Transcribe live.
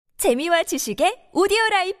재미와 지식의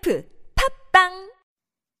오디오라이프 팝빵.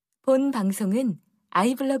 본 방송은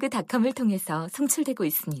iblog.com을 통해서 송출되고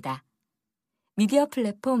있습니다. 미디어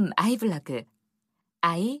플랫폼 iblog,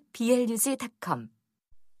 iblog.com.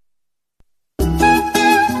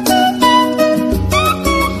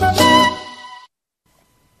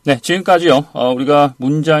 네, 지금까지요. 우리가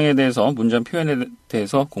문장에 대해서, 문장 표현에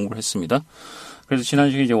대해서 공부를 했습니다. 그래서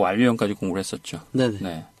지난 시간에 이제 완료형까지 공부를 했었죠. 네네.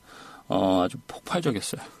 네. 아주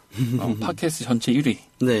폭발적이었어요. 팟캐스트 전체 1위.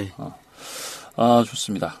 네.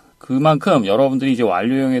 좋습니다. 그만큼 여러분들이 이제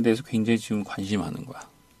완료형에 대해서 굉장히 지금 관심이 많은 거야.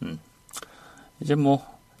 이제 뭐,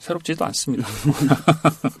 새롭지도 않습니다.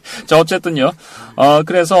 자, 어쨌든요.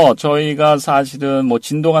 그래서 저희가 사실은 뭐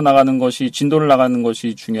진도를 나가는 것이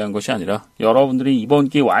중요한 것이 아니라 여러분들이 이번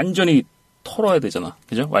기회에 완전히 털어야 되잖아.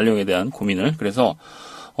 그죠? 완료형에 대한 고민을. 그래서,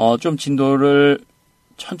 좀 진도를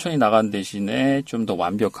천천히 나간 대신에 좀 더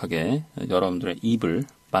완벽하게 여러분들의 입을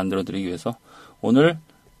만들어 드리기 위해서 오늘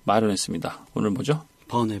마련했습니다. 오늘 뭐죠?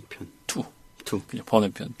 번외편 2. 그죠?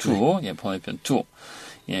 번외편 2. 네. 예, 번외편 2.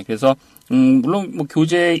 예, 그래서 물론 뭐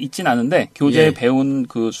교재에 있진 않은데 교재에 예. 배운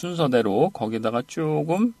그 순서대로 거기다가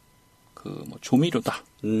조금 그 뭐 조미료다.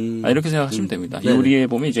 이렇게 생각하시면 됩니다. 네네. 요리에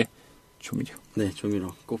보면 이제 조미료. 네,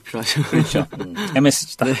 조미료 꼭 필요하죠. 그렇죠.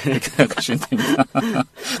 MSG다. 네. 이렇게 생각하시면 됩니다.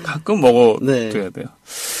 가끔 먹어둬야 네. 돼요.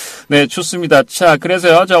 네, 좋습니다. 자,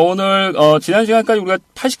 그래서요. 자, 오늘 지난 시간까지 우리가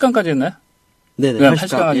 80강까지 했나요? 네네.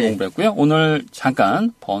 80강까지 예. 공부했고요. 오늘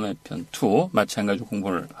잠깐 번외편 2 마찬가지로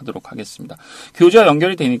공부를 하도록 하겠습니다. 교재와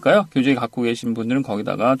연결이 되니까요. 교재 갖고 계신 분들은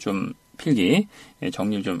거기다가 좀 필기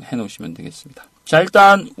정리를 좀 해놓으시면 되겠습니다. 자,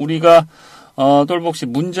 일단 우리가 똘복씨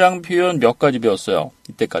문장 표현 몇 가지 배웠어요?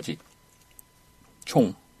 이때까지.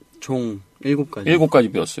 총 7가지.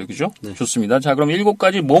 7가지 배웠어요. 그죠? 네. 좋습니다. 자, 그럼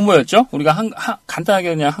 7가지 뭐였죠? 우리가 간단하게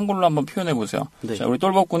그냥 한글로 한번 표현해 보세요. 네. 자, 우리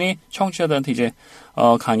똘복군이 청취자들한테 이제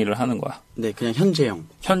강의를 하는 거야. 네, 그냥 현재형.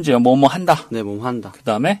 현재요. 뭐뭐 한다. 네, 뭐뭐 한다. 그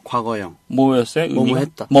다음에 과거형. 뭐였어요? 의미가? 뭐뭐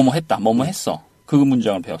했다. 뭐뭐 했다. 뭐뭐 했어. 그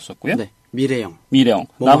문장을 배웠었고요. 네, 미래형. 미래형.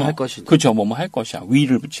 뭐뭐 할 것이다. 그렇죠. 뭐뭐 할 것이야.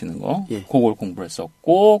 위를 붙이는 거. 예. 그걸 공부를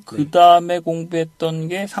했었고 그 다음에 공부했던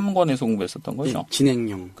게 3권에서 공부했었던 거죠. 네,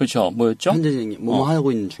 진행형. 그렇죠. 뭐였죠? 현재 진행. 뭐뭐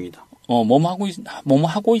하고 있는 중이다. 뭐뭐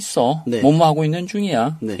하고 있어. 네. 뭐뭐 하고 있는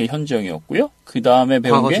중이야. 네. 그게 현재형이었고요. 그 다음에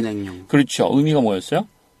배운 과거 게 진행형. 그렇죠. 의미가 뭐였어요?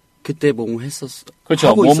 그때 뭐뭐 했었어.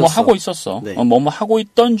 그렇죠. 뭐뭐 하고 있었어. 네. 뭐뭐 하고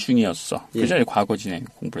있던 중이었어. 예. 그죠? 과거 진행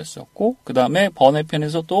공부를 했었고 그 다음에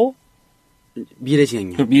번외편에서 또 미래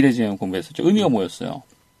진행형. 그 미래 진행 공부했었죠. 의미가 뭐였어요?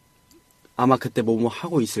 아마 그때 뭐뭐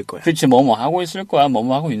하고 있을 거야. 그렇지. 뭐뭐 하고 있을 거야.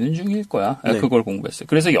 뭐뭐 하고 있는 중일 거야. 네. 그걸 공부했어요.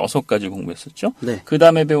 그래서 6가지 공부했었죠. 네. 그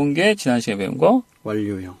다음에 배운 게 지난 시간에 배운 거.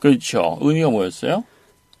 완료형. 그렇죠. 의미가 뭐였어요?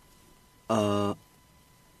 어,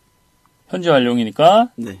 현재 완료형이니까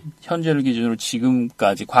네. 현재를 기준으로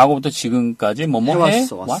지금까지, 과거부터 지금까지 뭐뭐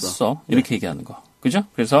왔어. 이렇게 얘기하는 거. 그죠?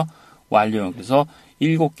 그래서 완료형. 그래서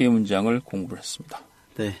 7개의 문장을 공부를 했습니다.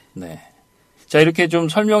 네. 네. 자, 이렇게 좀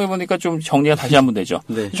설명해 보니까 좀 정리가 다시 한번 되죠.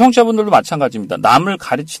 네. 청취자분들도 마찬가지입니다. 남을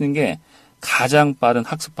가르치는 게 가장 빠른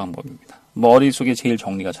학습 방법입니다. 머릿속에 제일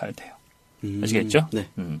정리가 잘 돼요. 아시겠죠? 네.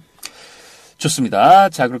 좋습니다.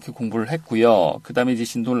 자, 그렇게 공부를 했고요. 그 다음에 이제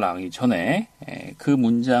진도를 나가기 전에 그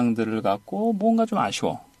문장들을 갖고 뭔가 좀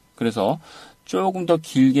아쉬워. 그래서 조금 더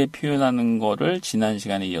길게 표현하는 거를 지난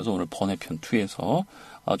시간에 이어서 오늘 번외편 2에서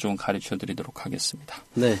좀 가르쳐 드리도록 하겠습니다.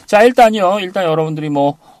 네. 자, 일단 여러분들이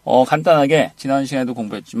간단하게 지난 시간에도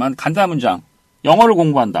공부했지만 간단한 문장. 영어를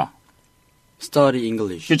공부한다. Study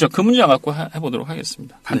English. 그렇죠. 그 문장 갖고 해보도록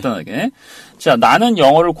하겠습니다. 간단하게. 자, 나는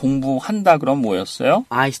영어를 공부한다. 그럼 뭐였어요?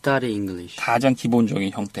 I study English. 가장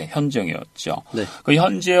기본적인 형태, 현재형이었죠. 네. 그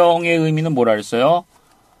현재형의 의미는 뭐라 그랬어요?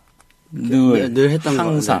 늘 했던 거.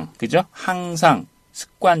 항상. 네. 그죠? 항상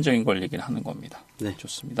습관적인 걸 얘기를 하는 겁니다. 네.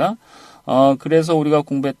 좋습니다. 그래서 우리가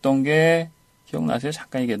공부했던 게 기억나세요?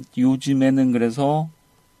 잠깐 이게 요즘에는 그래서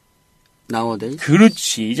Nowadays.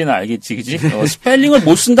 그렇지. 이제는 알겠지. 그지? 스펠링을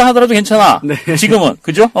못 쓴다 하더라도 괜찮아. 네. 지금은.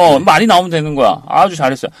 그죠? 말이 나오면 되는 거야. 아주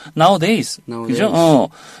잘했어요. Nowadays. 그죠?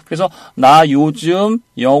 그래서 나 요즘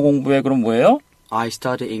영어 공부해. 그럼 뭐예요? I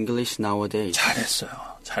study English nowadays.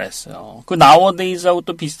 잘했어요. 그 nowadays하고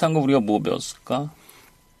또 비슷한 거 우리가 뭐 배웠을까?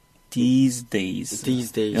 These days.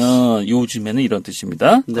 These days. 요즘에는 이런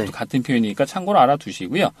뜻입니다. 네. 그것도 같은 표현이니까 참고로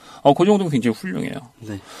알아두시고요. 그 정도면 굉장히 훌륭해요.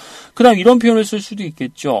 네. 그 다음 이런 표현을 쓸 수도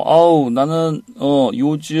있겠죠. 나는,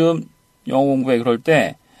 요즘 영어 공부해. 그럴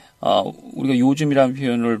때, 우리가 요즘이라는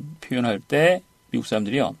표현을 표현할 때, 미국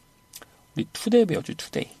사람들이요. 우리 today 배웠죠,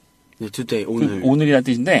 today. 네, today, 오늘. 오늘이라는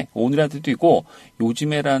뜻인데, 오늘이라는 뜻도 있고,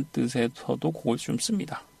 요즘에라는 뜻에서도 그걸 좀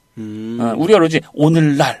씁니다. 우리가 그러지,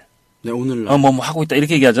 오늘날. 네, 오늘날. 뭐 하고 있다.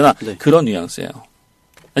 이렇게 얘기하잖아. 네. 그런 뉘앙스예요.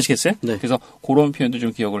 아시겠어요? 네. 그래서 그런 표현도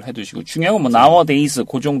좀 기억을 해두시고 중요한 건 뭐 nowadays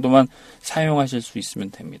그 정도만 사용하실 수 있으면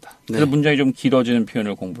됩니다. 그래서 네. 문장이 좀 길어지는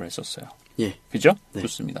표현을 공부를 했었어요. 예. 그죠? 네.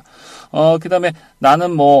 좋습니다. 그다음에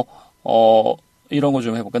나는 이런 거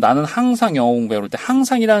좀 해볼까? 나는 항상 영어 공부해올 때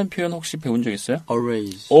항상이라는 표현 혹시 배운 적 있어요?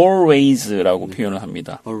 always라고 표현을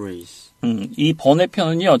합니다. always. 이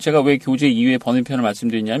번외편은요, 제가 왜 교재 이외에 번외편을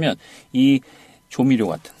말씀드리냐면 이 조미료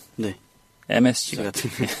같은 네. MSG 같은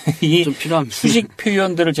이 좀 필요합니다. 수식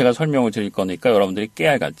표현들을 제가 설명을 드릴 거니까 여러분들이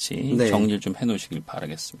깨알같이 네. 정리를 좀 해놓으시길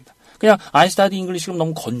바라겠습니다. 그냥 I study English 그럼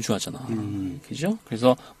너무 건조하잖아. 그죠?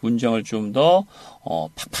 그래서 문장을 좀 더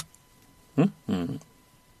팍팍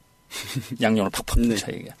양념을 팍팍 네.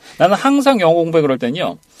 차 얘기야. 나는 항상 영어 공부해 그럴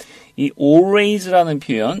때는요. 이 always라는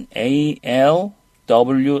표현 ALWAYS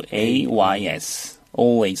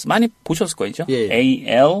always 많이 보셨을 거죠? 예.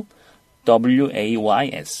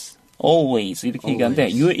 ALWAYS always 이렇게 얘기하는데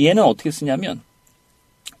얘는 어떻게 쓰냐면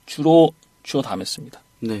주로 주어 다음에 씁니다.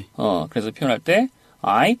 네. 그래서 표현할 때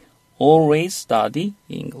I always study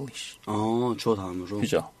English. 주어 다음으로.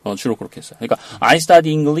 그죠? 주로 그렇게 써요. 그러니까 I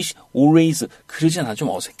study English always 그러진 않아 좀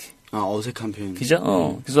어색해. 어색한 표현.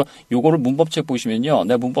 그죠? 그래서 요거를 문법책 보시면요.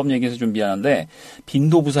 내가 문법 얘기해서 좀 미안한데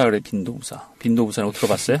빈도부사 그래 빈도부사. 빈도부사라고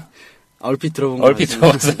들어봤어요? 얼핏 들어본 거 얼핏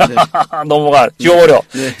들어봤어. 네. 넘어가. 지워버려.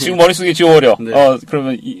 네. 지금 머릿속에 지워버려. 네.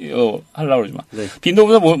 그러면 하려고 그러지 마. 네.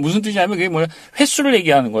 빈도부사 무슨 뜻이냐면 그게 뭐냐 횟수를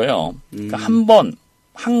얘기하는 거예요. 그러니까 한 번,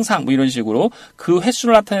 항상 뭐 이런 식으로 그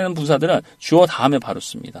횟수를 나타내는 부사들은 주어 다음에 바로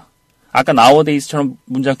씁니다. 아까 nowadays처럼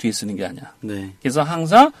문장 뒤에 쓰는 게 아니야. 네. 그래서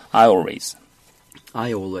항상 I always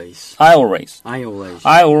study English.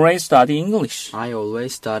 I always study English.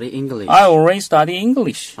 I always study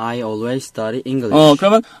English. I always study English.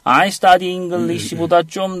 그러면 I study English보다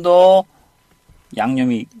좀 더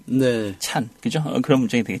양념이 네. 찬, 그죠? 그런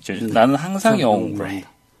문장이 되겠죠. 나는 항상 영어 공부를 해.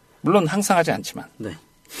 물론 항상 하지 않지만. 네.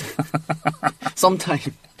 Sometime.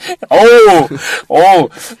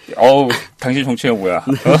 당신 정체가 뭐야?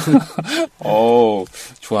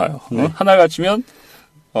 좋아요. 네. 하나 갖추면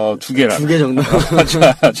두 개라. 2개 정도.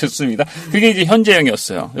 좋습니다. 그게 이제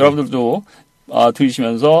현재형이었어요. 여러분들도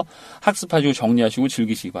들으시면서 학습하시고 정리하시고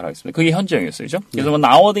즐기시기 바라겠습니다. 그게 현재형이었어요. 그죠? 그래서 뭐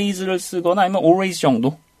nowadays를 쓰거나 아니면 always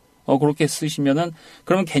정도 그렇게 쓰시면은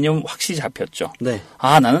그러면 개념 확실히 잡혔죠. 네.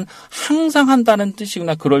 나는 항상 한다는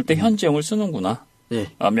뜻이구나. 그럴 때 현재형을 쓰는구나. 네.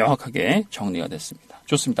 명확하게 정리가 됐습니다.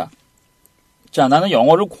 좋습니다. 자, 나는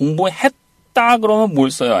영어를 공부했다 그러면 뭘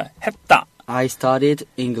써요? 했다. I studied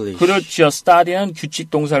English. 그렇죠. study는 규칙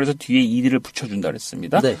동사를 해서 뒤에 ed를 붙여준다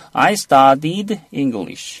그랬습니다. 네. I studied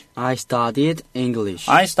English. I studied English.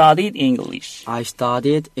 I studied English. I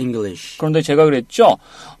studied English. 그런데 제가 그랬죠.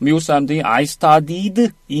 미국 사람들이 I studied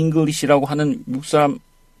English라고 하는 미국 사람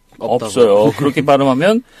없어요. 그렇게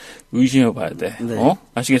발음하면 의심해 봐야 돼. 네.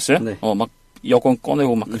 아시겠어요? 네. 막 여권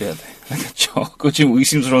꺼내고 막 그래야 돼. 알겠죠? 그거 지금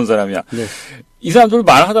의심스러운 사람이야. 네. 이 사람들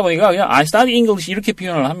말하다 보니까 그냥 I study English 이렇게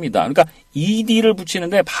표현을 합니다. 그러니까 ed를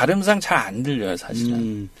붙이는데 발음상 잘 안 들려요,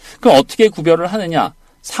 사실은. 그럼 어떻게 구별을 하느냐?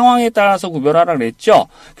 상황에 따라서 구별하라 그랬죠?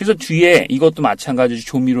 그래서 뒤에 이것도 마찬가지로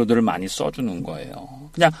조미료들을 많이 써주는 거예요.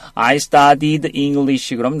 그냥 I studied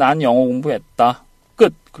English 그러면 난 영어 공부했다.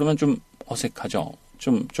 끝. 그러면 좀 어색하죠?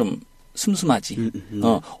 좀 슴슴하지.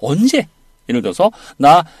 언제? 예를 들어서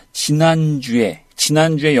나 지난주에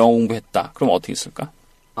영어 공부했다. 그럼 어떻게 쓸까?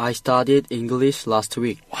 I studied English last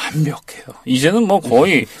week. 완벽해요. 이제는 뭐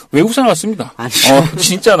거의 외국 사람 같습니다. 아니요.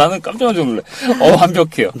 진짜 나는 깜짝 놀래.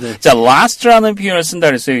 완벽해요. 네. 자, last라는 표현을 쓴다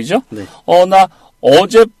그랬어요. 그죠? 네. 나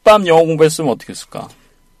어젯밤 영어 공부했으면 어떻게 쓸까?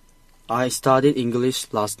 I studied English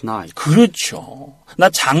last night. 그렇죠. 나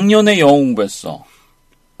작년에 영어 공부했어.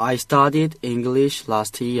 I studied English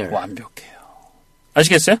last year. 완벽해요.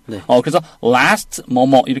 아시겠어요? 네. 그래서 last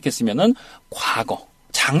뭐뭐 이렇게 쓰면은 과거.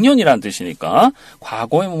 작년이라는 뜻이니까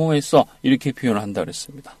과거에 뭐뭐 했어 이렇게 표현을 한다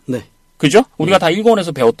그랬습니다. 네. 그죠? 우리가 다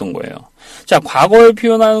일본에서 배웠던 거예요. 자, 과거를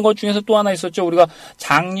표현하는 것 중에서 또 하나 있었죠. 우리가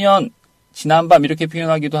작년, 지난밤 이렇게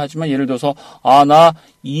표현하기도 하지만 예를 들어서 나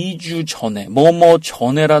 2주 전에 뭐뭐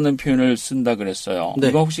전에라는 표현을 쓴다 그랬어요. 네.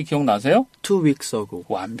 이거 혹시 기억나세요? 2 weeks ago.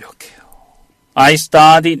 완벽해요. I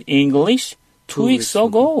studied English 2 weeks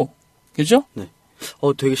ago. 그죠? 네.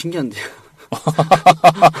 되게 신기한데요.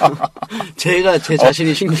 제가 제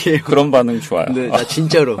자신이 신기해요. 그런 반응 좋아요. 네, 나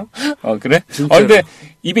진짜로. 그래? 진짜로. 근데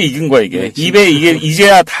입에 익은 거야, 이게. 네, 입에 이게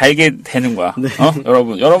이제야 달게 되는 거야. 네.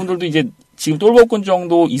 여러분들도 이제 지금 똘복근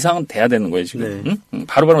정도 이상은 돼야 되는 거예요, 지금. 네. 응?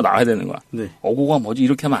 바로바로 나와야 되는 거야. 네. 어고가 뭐지?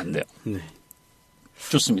 이렇게 하면 안 돼요. 네.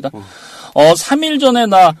 좋습니다.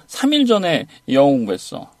 3일 전에 영어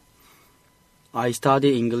공부했어. I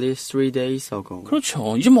studied English 3 days ago.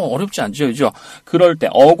 그렇죠. 이제 뭐 어렵지 않죠, 그죠? 그럴 때,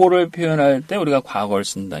 어고를 표현할 때 우리가 과거를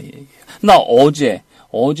쓴다, 이 얘기예요. 나 어제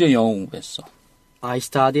어제 영어 공부했어. I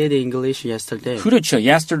studied English yesterday. 그렇죠.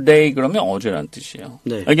 yesterday 그러면 어제란 뜻이에요.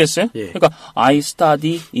 네. 알겠어요? 예. 그러니까 I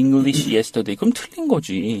studied English yesterday. 그럼 틀린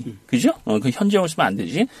거지. 그죠? 그 현재형을 쓰면 안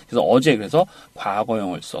되지. 그래서 어제 그래서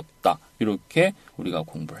과거형을 썼다. 이렇게 우리가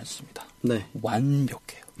공부를 했습니다. 네.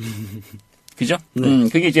 완벽해요. 그죠?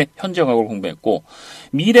 그게 이제 현재 과거를 공부했고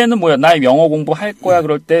미래는 뭐야? 나 영어 공부할 거야.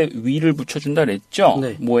 그럴 때 will을 붙여준다 그랬죠?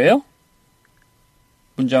 네. 뭐예요?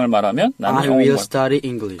 문장을 말하면 나는 I 영어 will 공부할 study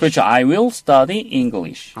English. 그렇죠. I will study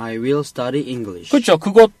English. I will study English. 그렇죠.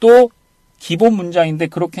 그것도 기본 문장인데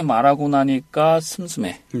그렇게 말하고 나니까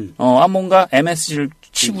슴슴해. 뭔가 MSG를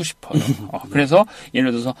치고 싶어요. 그래서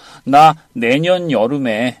예를 들어서 나 내년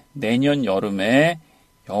여름에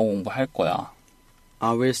영어 공부할 거야.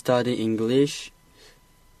 I will study English.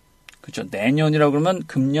 그렇죠. 내년이라고 그러면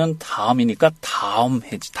금년 다음이니까 다음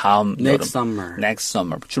해지. 다음 여름. Next summer. Next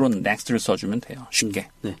summer. 주로 next를 써주면 돼요. 쉽게.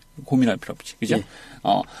 네. 고민할 필요 없지. 그죠? 네.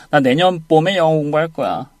 나 내년 봄에 영어 공부할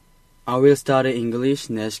거야. I will study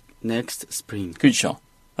English next spring. 그렇죠.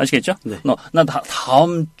 아시겠죠? 네. 나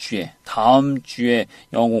다음 주에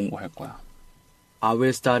영어 공부할 거야. I will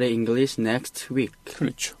study English next week.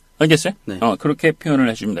 그렇죠. 알겠어요? 네. 그렇게 표현을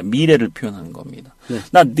해줍니다. 미래를 표현하는 겁니다. 네.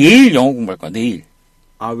 나 내일 영어 공부할 거야. 내일.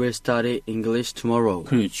 I will study English tomorrow.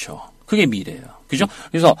 그렇죠. 그게 미래예요. 그죠?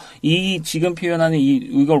 그래서 이 지금 표현하는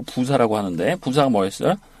이걸 부사라고 하는데 부사가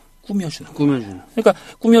뭐였어요? 꾸며주는 거. 꾸며주는. 그러니까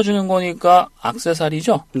꾸며주는 거니까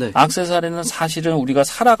액세서리죠. 네. 액세서리는 사실은 우리가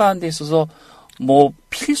살아가는 데 있어서 뭐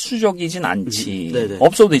필수적이진 않지. 네네.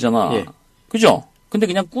 없어도 되잖아. 예. 그죠? 근데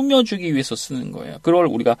그냥 꾸며주기 위해서 쓰는 거예요. 그걸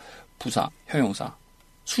우리가 부사, 형용사,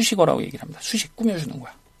 수식어라고 얘기를 합니다. 수식 꾸며주는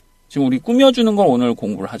거야. 지금 우리 꾸며주는 걸 오늘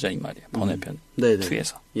공부를 하자 이 말이에요. 번외편 네네.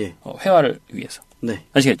 2에서. 예. 회화를 위해서. 네.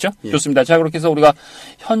 아시겠죠? 예. 좋습니다. 자, 그렇게 해서 우리가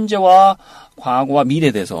현재와 과거와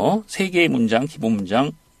미래에 대해서 세 개의 문장, 기본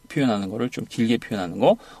문장 표현하는 거를 좀 길게 표현하는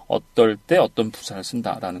거, 어떨 때 어떤 부사를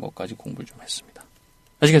쓴다라는 것까지 공부를 좀 했습니다.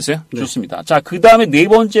 아시겠어요? 네. 좋습니다. 자, 그 다음에 네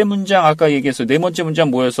번째 문장 아까 얘기했어요. 네 번째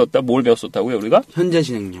문장 뭐였었다? 뭘 배웠었다고요, 우리가? 현재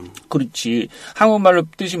진행형. 그렇지. 한국말로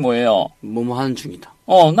뜻이 뭐예요? 뭐뭐 하는 중이다.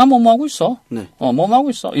 나 뭐뭐 하고 있어. 네. 뭐뭐 하고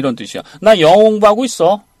있어. 이런 뜻이야. 나 영어 공부하고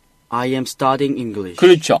있어. I am studying English.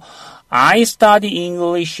 그렇죠. I study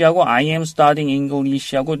English하고 I am studying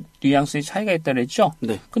English하고 뉘앙스의 차이가 있다 그랬죠?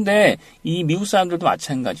 네. 근데 이 미국 사람들도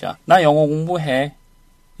마찬가지야. 나 영어 공부해.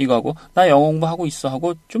 이거하고 나 영어 공부하고 있어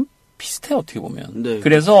하고 좀 비슷해 어떻게 보면. 네.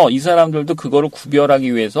 그래서 이 사람들도 그거를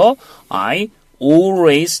구별하기 위해서 I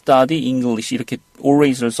always study English 이렇게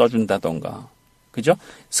always를 써준다던가. 그죠?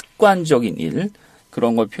 습관적인 일.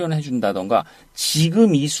 그런 걸 표현해 준다던가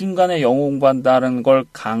지금 이 순간에 영어 공부한다는 걸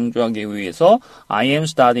강조하기 위해서 I am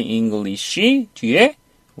studying English 뒤에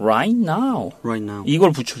right now. Right now.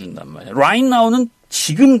 이걸 붙여준단 말이야. right now는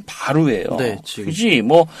지금 바로예요. 네, 지금. 그지?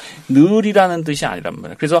 뭐 늘이라는 뜻이 아니란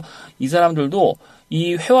말이야. 그래서 이 사람들도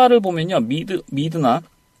이 회화를 보면요. 미드나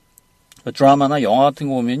드라마나 영화 같은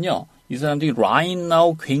거 보면요. 이 사람들이 right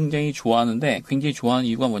now 굉장히 좋아하는데 굉장히 좋아하는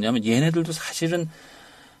이유가 뭐냐면 얘네들도 사실은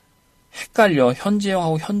헷갈려.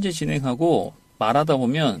 현재형하고 현재 진행하고 말하다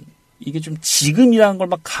보면 이게 좀 지금이라는 걸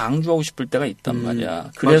막 강조하고 싶을 때가 있단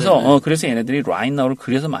말이야. 그래서 맞아요. 그래서 얘네들이 right now를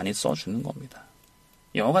그래서 많이 써주는 겁니다.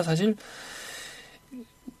 영어가 사실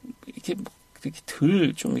이렇게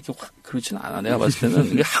좀 이렇게 확 그렇진 않아. 내가 봤을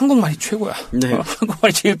때는 이게 한국말이 최고야. 네.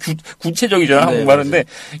 한국말이 제일 구체적이잖아. 네, 한국말인데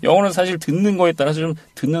영어는 사실 듣는 거에 따라서 좀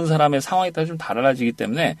듣는 사람의 상황에 따라 좀 달라지기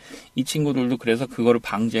때문에 이 친구들도 그래서 그거를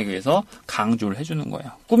방지하기 위해서 강조를 해주는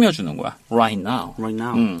거야. 꾸며주는 거야. Right now. Right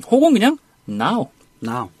now. 혹은 그냥 now.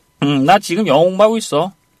 Now. 나 지금 영어 공부하고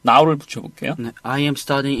있어. now를 붙여볼게요. 네. I am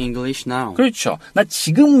studying English now. 그렇죠. 나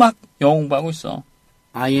지금 막 영어 공부하고 있어.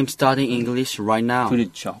 I am studying English right now.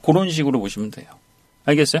 그렇죠. 그런 식으로 보시면 돼요.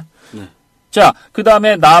 알겠어요? 네. 자, 그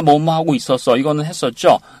다음에 나 뭐뭐 하고 있었어. 이거는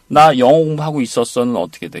했었죠. 나 영어 공부하고 있었어는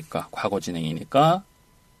어떻게 될까? 과거 진행이니까.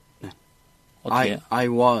 네. 어떻게? I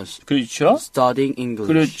was 그렇죠. studying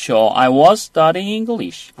English. 그렇죠. I was studying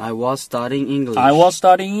English. I was studying English. I was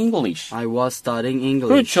studying English. I was studying English.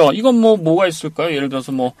 그렇죠. 이건 뭐가 있을까요? 예를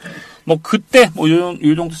들어서 그때,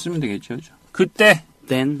 요 정도 쓰면 되겠죠. 그죠? 그때,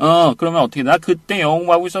 Then 그러면 어떻게, 나 그때 영어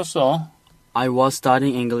공부하고 있었어. I was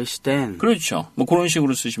studying English then. 그렇죠. 그런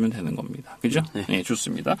식으로 쓰시면 되는 겁니다. 그죠? 네. 네,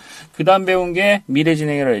 좋습니다. 그 다음 배운 게 미래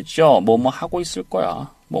진행이라고 했죠. 뭐뭐 하고 있을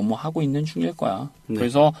거야. 뭐뭐 하고 있는 중일 거야. 네.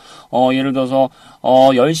 그래서, 예를 들어서,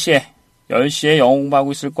 10시에 영어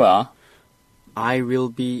공부하고 있을 거야. I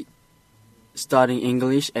will be studying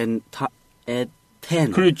English at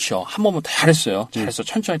 10. 그렇죠. 한 번만 잘했어요. 잘했어.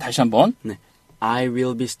 천천히 다시 한 번. 네. I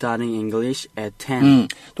will be studying English at 10.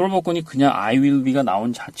 돌보꾼이 그냥 I will be가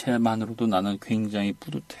나온 자체만으로도 나는 굉장히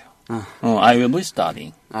뿌듯해요. I will be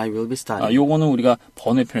studying. I will be studying. 요거는 우리가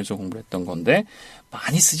번외편에서 공부했던 건데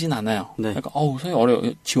많이 쓰진 않아요. 네. 그러니까 선생님 어려워.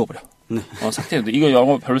 지워버려. 네. 삭제해도 이거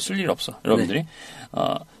영어 별로 쓸 일 없어. 여러분들이.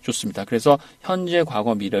 좋습니다. 그래서 현재,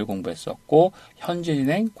 과거, 미래를 공부했었고 현재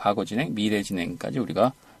진행, 과거 진행, 미래 진행까지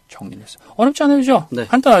우리가 정리를 했어요. 어렵지 않아요, 그죠? 네.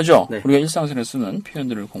 간단하죠? 네. 우리가 일상생활에 쓰는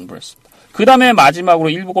표현들을 공부했습니다. 그 다음에 마지막으로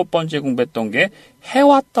 7번째 공부했던 게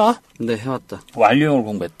해왔다. 네, 해왔다. 완료형을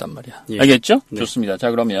공부했단 말이야. 예. 알겠죠? 네. 좋습니다.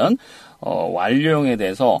 자, 그러면 완료형에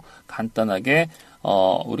대해서 간단하게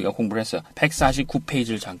우리가 공부를 했어요.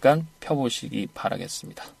 149페이지를 잠깐 펴보시기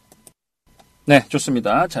바라겠습니다. 네,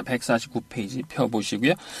 좋습니다. 자, 149페이지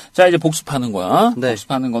펴보시고요. 자, 이제 복습하는 거야. 네.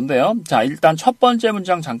 복습하는 건데요. 자, 일단 첫 번째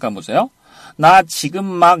문장 잠깐 보세요. 나 지금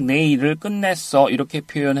막 내 일을 끝냈어. 이렇게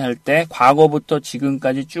표현할 때 과거부터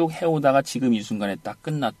지금까지 쭉 해오다가 지금 이 순간에 딱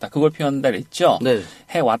끝났다. 그걸 표현한다 그랬죠? 네.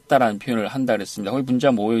 해왔다라는 표현을 한다 그랬습니다. 거기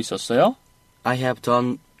문장 뭐에 있었어요? I have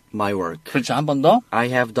done my work. 그렇죠. 한 번 더. I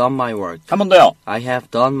have done my work. 한 번 더요. I have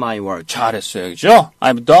done my work. 잘했어요. 그죠?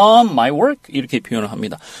 I've done my work. 이렇게 표현을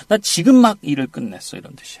합니다. 나 지금 막 일을 끝냈어.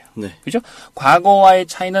 이런 뜻이에요. 네. 그죠? 과거와의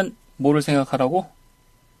차이는 뭐를 생각하라고?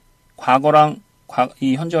 과거랑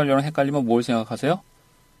이 현재 완료랑 헷갈리면 뭘 생각하세요?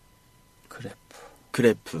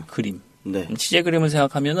 그래프. 그림. 네. 치제 그림을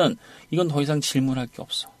생각하면은 이건 더 이상 질문할 게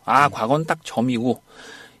없어. 과거는 딱 점이고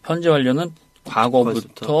현재 완료는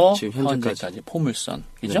과거부터 지금 현재까지 포물선.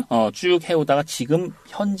 그죠? 네. 쭉 해오다가 지금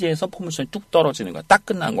현재에서 포물선이 뚝 떨어지는 거야. 딱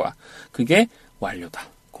끝난 거야. 그게 완료다.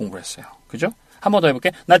 공부를 했어요. 그죠? 한 번 더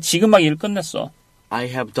해볼게. 나 지금 막 일 끝냈어. I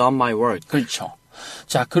have done my work. 그렇죠.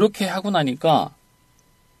 자, 그렇게 하고 나니까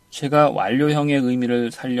제가 완료형의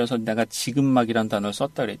의미를 살려서 내가 지금 막이란 단어를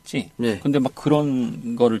썼다 그랬지. 네. 근데 막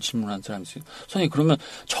그런 거를 질문하는 사람이 있어요. 선생님, 그러면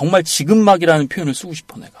정말 지금 막이라는 표현을 쓰고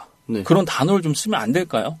싶어, 내가. 네. 그런 단어를 좀 쓰면 안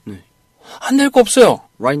될까요? 네. 안 될 거 없어요.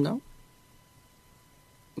 Right now?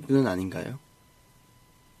 그는 아닌가요?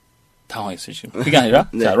 당황했어요, 지금. 그게 아니라.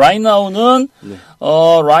 네. 자, right now는, 네.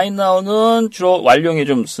 right now는 주로 완료형에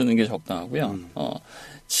좀 쓰는 게 적당하고요.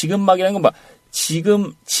 지금 막이라는 건 막,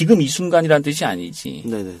 지금 이 순간이란 뜻이 아니지.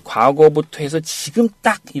 네네. 과거부터 해서 지금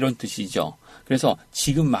딱 이런 뜻이죠. 그래서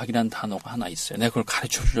지금 막이라는 단어가 하나 있어요. 내가 그걸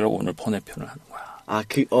가르쳐 주려고 오늘 번외편을 하는 거야.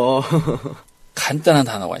 간단한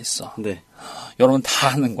단어가 있어. 네. 여러분 다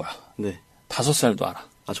하는 거야. 네. 5살도 알아.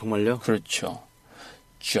 아, 정말요? 그렇죠.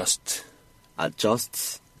 just.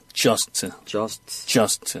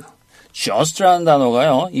 just라는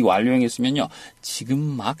단어가요. 이 완료형에 있으면요. 지금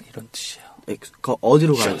막 이런 뜻이에요.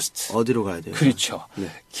 어디로 가야 돼요? 그렇죠. 네.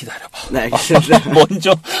 기다려봐. 네, 알겠습니다.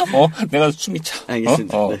 먼저, 내가 숨이 차.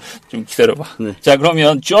 알겠습니다. 네. 좀 기다려봐. 네. 자,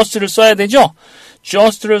 그러면 just를 써야 되죠?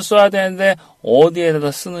 just를 써야 되는데,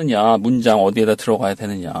 어디에다 쓰느냐, 문장 어디에다 들어가야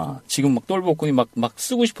되느냐. 지금 막 똘복군이 막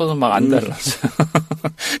쓰고 싶어서 막 안 달랐어요.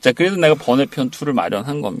 자, 그래서 내가 번외편 2를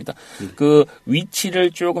마련한 겁니다. 그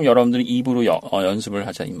위치를 조금 여러분들이 입으로 연습을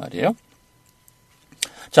하자, 이 말이에요.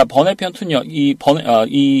 자, 번외편 2는요,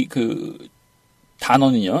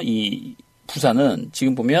 단어는요, 이 부사는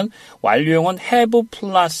지금 보면 완료형은 have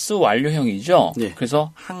플러스 완료형이죠. 네.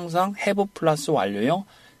 그래서 항상 have 플러스 완료형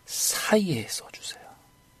사이에 써주세요.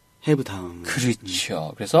 have 다음.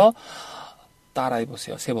 그렇죠. 그래서 따라해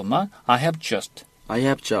보세요. 3번만. I have just. I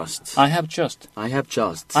have just. I have just. I have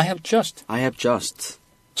just. I have just. I have just.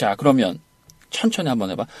 자, 그러면 천천히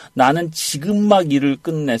한번 해봐. 나는 지금 막 일을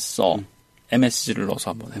끝냈어. MSG를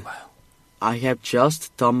넣어서 한번 해봐요. I have just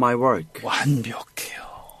done my work. 완벽해요.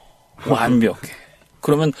 완벽해.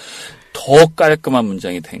 그러면 더 깔끔한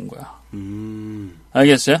문장이 된 거야.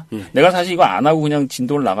 알겠어요? 예. 내가 사실 이거 안 하고 그냥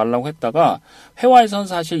진도를 나가려고 했다가 회화에서는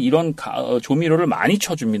사실 이런 조미료를 많이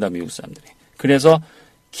쳐줍니다. 미국 사람들이. 그래서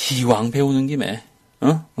기왕 배우는 김에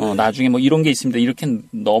나중에 뭐 이런 게 있습니다. 이렇게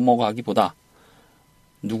넘어가기보다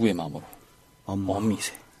누구의 마음으로?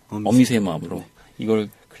 어미새의 마음으로. 네. 이걸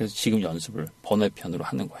그래서 지금 연습을 번외편으로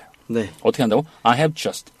하는 거예요. 네. 어떻게 한다고? I have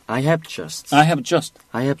just. I have just. I have just.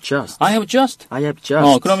 I have just. I have just. I have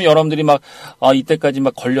just. 그러면 여러분들이 막, 이때까지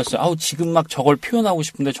막 걸렸어요. 지금 막 저걸 표현하고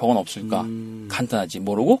싶은데 저건 없을까? 간단하지.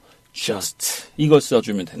 모르고? just. 이걸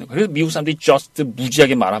써주면 되는 거예요. 그래서 미국 사람들이 just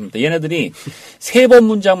무지하게 말합니다. 얘네들이 3번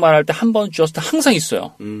문장 말할 때 한 번 just 항상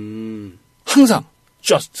있어요. 항상.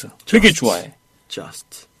 just. 되게 좋아해.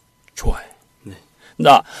 just. 좋아해. 네.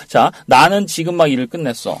 나는 지금 막 일을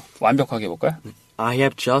끝냈어. 완벽하게 해볼까요? I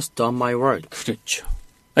have just done my work. 그렇죠.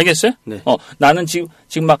 알겠어요? 네. 나는 지금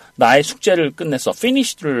막 나의 숙제를 끝냈어.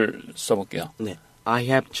 finished를 써볼게요. 네. I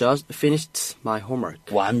have just finished my homework.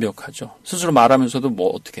 완벽하죠. 스스로 말하면서도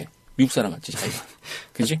뭐 어떻게 미국 사람 같지 자기가.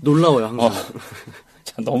 그지? 놀라워요 항상.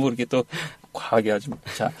 자, 너무 이렇게 또 과하게 하지 마.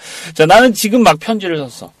 자, 나는 지금 막 편지를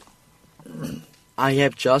썼어. I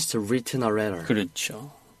have just written a letter.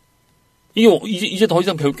 그렇죠. 이제 더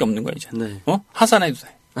이상 배울 게 없는 거야, 이제. 네. 하산해도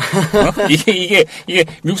돼. 이게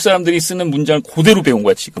미국 사람들이 쓰는 문장을 그대로 배운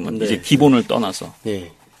거야, 지금은. 네. 이제 기본을 떠나서.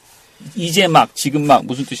 네. 이제 막, 지금 막,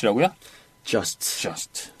 무슨 뜻이라고요? Just.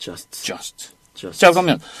 자,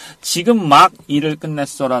 그러면, 지금 막 일을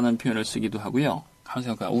끝냈어라는 표현을 쓰기도 하고요. 가만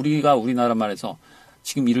생각해. 우리가 우리나라 말에서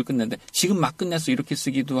지금 일을 끝냈는데, 지금 막 끝냈어. 이렇게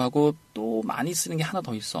쓰기도 하고, 또 많이 쓰는 게 하나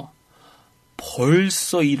더 있어.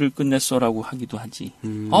 벌써 일을 끝냈어라고 하기도 하지.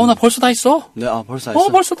 나 벌써 다 했어. 네, 벌써 했어.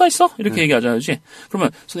 벌써 다 했어. 이렇게 얘기하자지.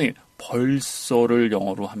 그러면 선생님, 벌써를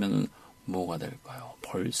영어로 하면 뭐가 될까요?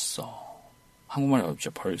 벌써. 한국말이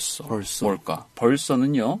어렵죠. 벌써. 뭘까?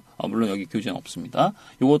 벌써는요. 물론 여기 교재는 없습니다.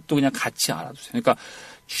 이것도 그냥 같이 알아두세요. 그러니까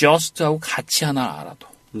just하고 같이 하나 알아도.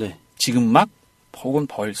 네. 지금 막 혹은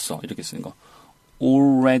벌써 이렇게 쓰는 거.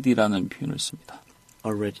 already라는 표현을 씁니다.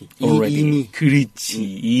 already. 이미. 그렇지.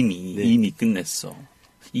 이미. 네. 이미 끝냈어.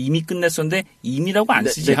 이미 끝냈었는데 이미라고 안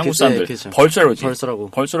네, 쓰지. 네, 한국 사람들. 그렇죠. 벌써라고.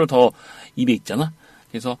 벌써를 더 입에 있잖아.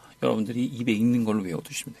 그래서 여러분들이 입에 있는 걸로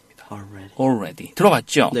외워두시면 됩니다. already.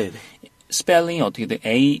 들어봤죠? 네. 스펠링이 어떻게 돼?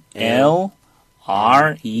 A-L-R-E-A-D-Y.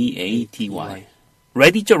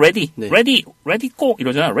 ready죠, ready. 네. ready 꼭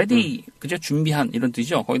이러잖아. ready. 그죠? 준비한 이런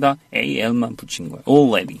뜻이죠. 거기다 A-L만 붙인 거예요.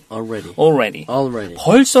 already.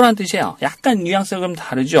 벌써란 뜻이에요. 약간 뉘앙스가 좀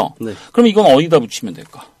다르죠? 네. 그럼 이건 어디다 붙이면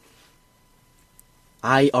될까?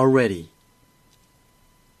 I already.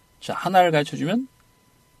 자, 하나를 가르쳐주면?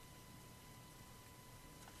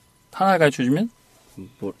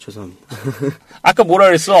 죄송합니다. 아까 뭐라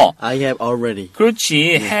그랬어? I have already.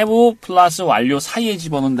 그렇지. have 플러스 완료 사이에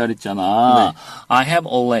집어넣는다 그랬잖아. 네. I have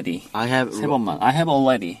already. I have 세 번만. I have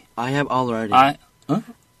already. I have already.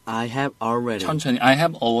 I have already. 천천히. I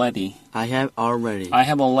have already. I have already. I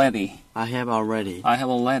have already. I have already. I have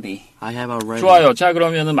already. I have already. 좋아요. 자,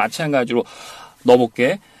 그러면은 마찬가지로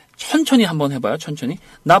넣어볼게. 천천히 한번 해봐요. 천천히.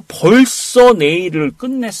 나 벌써 내일을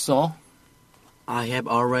끝냈어. I have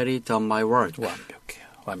already done my work.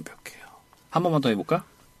 완벽해요. 한 번만 더 해볼까?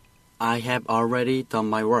 I have already done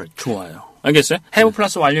my work. 좋아요. 알겠어요? have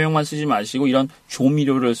플러스 완료형만 쓰지 마시고 이런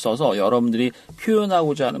조미료를 써서 여러분들이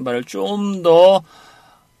표현하고자 하는 바를 좀 더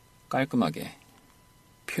깔끔하게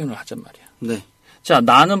표현을 하잔 말이야. 네. 자,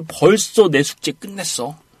 나는 벌써 내 숙제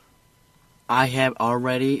끝냈어. I have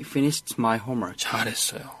already finished my homework.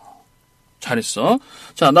 잘했어.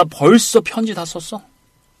 자, 나 벌써 편지 다 썼어.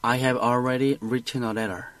 I have already written a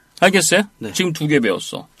letter. 알겠어요? 네. 지금 2개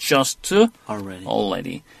배웠어. just,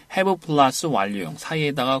 already. have 플러스 완료형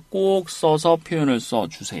사이에다가 꼭 써서 표현을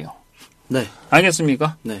써주세요. 네.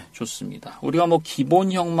 알겠습니까? 네. 좋습니다. 우리가 뭐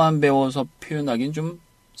기본형만 배워서 표현하기는 좀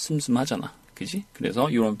슴슴하잖아. 그지? 그래서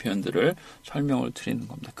이런 표현들을 설명을 드리는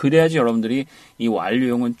겁니다. 그래야지 여러분들이 이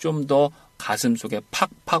완료형은 좀 더 가슴 속에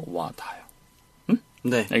팍팍 와닿아요. 응?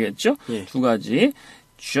 네. 알겠죠? 예. 두 가지.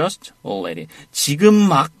 just, already. 지금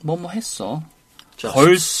막 뭐뭐 했어.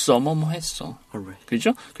 벌써 뭐뭐 했어. already.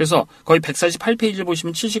 그죠? 그래서 거의 148페이지를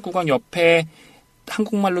보시면 79강 옆에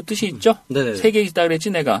한국말로 뜻이 있죠? 네네. 3개 있다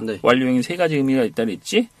그랬지, 내가. 네. 완료형이 3가지 의미가 있다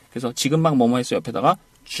그랬지? 그래서 지금 막 뭐뭐 했어 옆에다가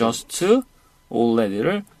just,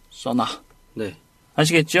 already를 써놔. 네.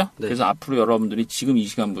 아시겠죠? 네. 그래서 앞으로 여러분들이 지금 이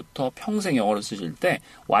시간부터 평생 영어를 쓰실 때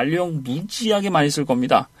완료형 무지하게 많이 쓸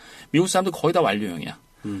겁니다. 미국 사람들 거의 다 완료형이야.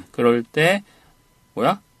 그럴 때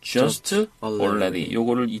뭐야? just already.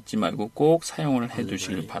 요거를 잊지 말고 꼭 사용을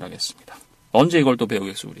해두시길 바라겠습니다. 언제 이걸 또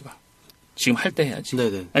배우겠어 우리가? 지금 할 때 해야지.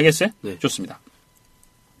 네네. 알겠어요? 네. 좋습니다.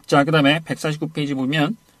 자, 그 다음에 149페이지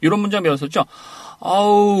보면 이런 문장 배웠었죠?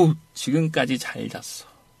 아우, 지금까지 잘 잤어.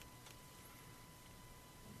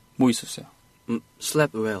 뭐 있었어요?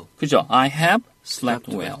 slept well. 그죠? I have slept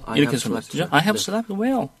well. I 이렇게 have 쓰면 slept 되죠? well. I have 네. slept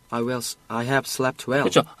well. I have slept well.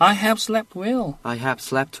 그죠? I have slept well. I have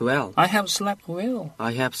slept well. I have slept well.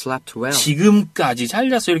 I have slept well. 지금까지 잘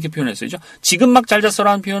잤어 이렇게 표현했어요. 그죠? 지금 막 잘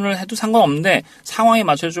잤어라는 표현을 해도 상관없는데 상황에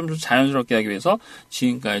맞춰서 좀 자연스럽게 하기 위해서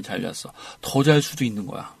지금까지 잘 잤어. 더 잘 수도 있는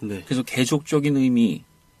거야. 네. 그래서 계속적인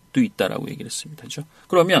의미도 있다라고 얘기를 했습니다. 그죠?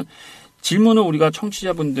 그러면 질문을 우리가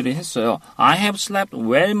청취자분들이 했어요. I have slept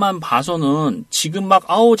well만 봐서는 지금 막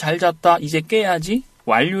아우 잘 잤다 이제 깨야지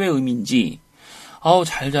완료의 의미인지 아우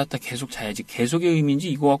잘 잤다 계속 자야지 계속의 의미인지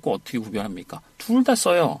이거 갖고 어떻게 구별합니까? 둘 다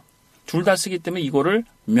써요. 둘 다 쓰기 때문에 이거를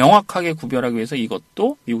명확하게 구별하기 위해서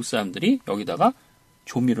이것도 미국 사람들이 여기다가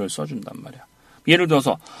조미료를 써준단 말이야. 예를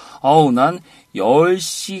들어서 아우 난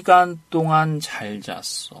 10시간 동안 잘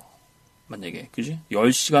잤어. 만약에 그지?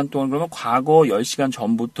 10시간 동안 그러면 과거 10시간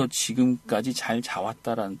전부터 지금까지 잘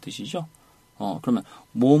자왔다라는 뜻이죠. 그러면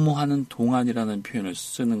뭐뭐 하는 동안이라는 표현을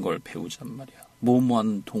쓰는 걸 배우잔 말이야. 뭐뭐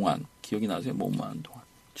하는 동안. 기억이 나세요? 뭐뭐 하는 동안.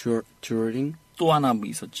 during. 또 하나 뭐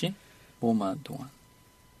있었지? 뭐뭐 하는 동안.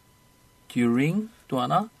 during 또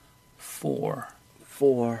하나 for.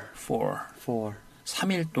 For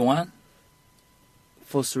 3일 동안.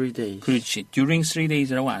 for 3 days. 그렇지. during 3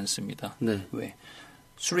 days라고 안 씁니다. 네. 왜?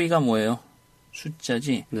 3가 뭐예요?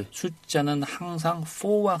 숫자지. 네. 숫자는 항상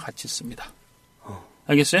for와 같이 씁니다.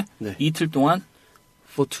 알겠어요? 네. 이틀 동안.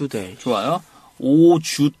 For 2 days. 좋아요.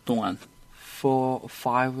 5주 동안. For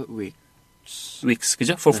 5 weeks.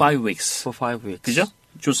 그죠? for 네. 5 weeks. For 5 weeks. 그죠?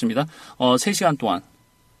 좋습니다. 3시간 동안.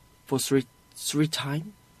 For 3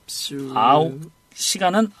 times.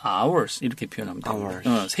 시간은 hours 이렇게 표현합니다. hours.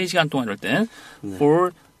 3시간 동안 이럴 땐 네.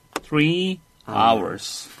 for 3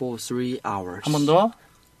 hours. For 3 hours. 한 번 더.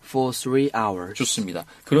 For 3 hours. 좋습니다.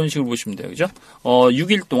 그런 식으로 보시면 돼요. 그죠?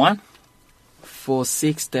 6일 동안. For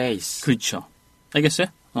 6 days. 그렇죠. 알겠어요?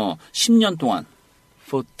 10년 동안.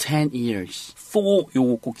 For 10 years. for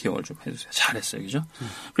요거 꼭 기억을 좀 해주세요. 잘했어요. 그죠?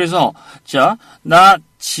 그래서 자, 나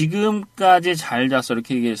지금까지 잘 잤어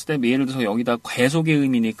이렇게 얘기했을 때 예를 들어서 여기다 계속의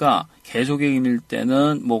의미니까 계속의 의미일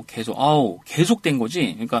때는 뭐 계속된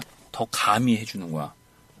거지. 그러니까 더 가미해 주는 거야.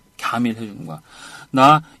 가미를 해주는 거야.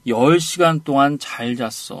 나 10시간 동안 잘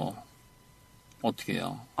잤어. 어떻게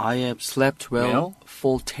해요? I have slept well, well?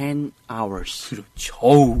 for 10 hours. 그렇죠.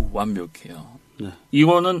 어우, 완벽해요. 네.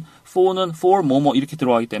 이거는 for는 for 뭐뭐 이렇게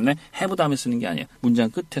들어가기 때문에 have 다음에 쓰는 게 아니에요. 문장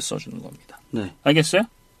끝에 써주는 겁니다. 네. 알겠어요?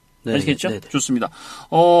 네. 아시겠죠? 네. 네. 좋습니다.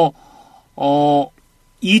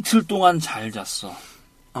 이틀 동안 잘 잤어.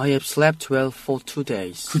 I have slept well for 2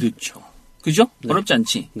 days. 그렇죠. 그죠? 네. 어렵지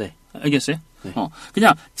않지? 네. 알겠어요? 네.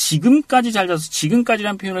 그냥 지금까지 잘 잤어.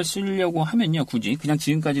 지금까지란 표현을 쓰려고 하면요. 굳이 그냥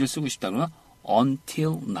지금까지를 쓰고 싶다 그러면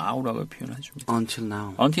until now라고 표현을 해줍니다. Until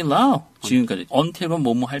now. until now. 지금까지. until은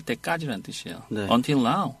뭐뭐 할 때까지라는 뜻이에요. 네. until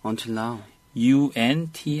now. Until now.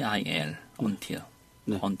 until. until.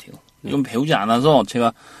 네. until. 네. 이건 배우지 않아서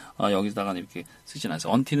제가 여기다가 이렇게 쓰진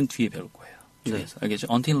않아요. until은 뒤에 배울 거예요. 뒤에서. 알겠죠?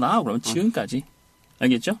 until now 그러면 지금까지.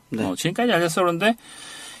 알겠죠? 네. 지금까지 알겠어. 그런데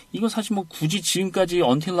이거 사실 뭐 굳이 지금까지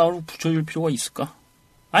until now로 붙여줄 필요가 있을까?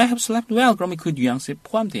 I have slept well. 그러면 그 뉘앙스에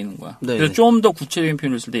포함되어 있는 거야. 네, 그래서 네. 좀 더 구체적인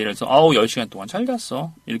표현을 쓸 때 예를 들어서 10시간 동안 잘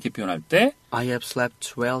잤어. 이렇게 표현할 때 I have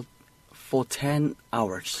slept well for 10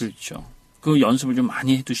 hours. 그렇죠. 그 연습을 좀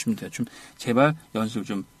많이 해두시면 돼요. 좀 제발 연습을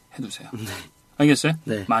좀 해두세요. 알겠어요?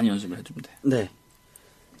 네. 많이 연습을 해두면 돼요. 네.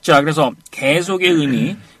 자, 그래서 계속의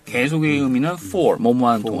의미는 for, 뭐뭐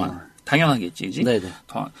하는 동안. 당연하겠지, 그지? 네네.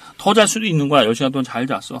 더 잘 수도 있는 거야. 10시간 동안 잘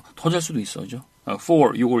잤어. 더 잘 수도 있어, 그죠?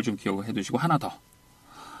 for, 요걸 좀 기억을 해두시고, 하나 더.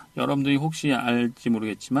 여러분들이 혹시 알지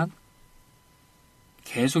모르겠지만,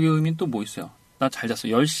 계속의 의미는 또 뭐 있어요? 나 잘 잤어.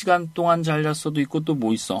 10시간 동안 잘 잤어도 있고, 또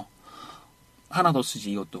뭐 있어? 하나 더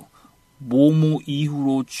쓰지, 이것도. 뭐뭐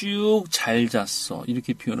이후로 쭉 잘 잤어.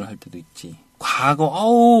 이렇게 표현을 할 때도 있지.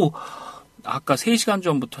 과거, 아까 3시간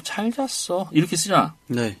전부터 잘 잤어. 이렇게 쓰잖아.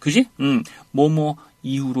 네. 그지? 뭐뭐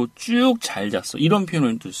이후로 쭉 잘 잤어. 이런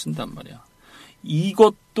표현을 또 쓴단 말이야.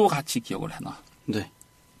 이것도 같이 기억을 해놔. 네.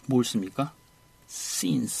 뭘 씁니까?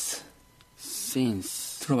 since.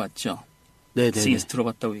 들어봤죠? 네네. since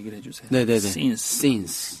들어봤다고 얘기를 해주세요. 네네네.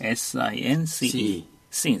 since. S-I-N-C-E.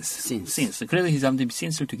 since. 그래서 이 사람들이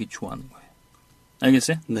since를 되게 좋아하는 거예요.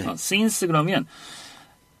 알겠어요? 네. since 그러면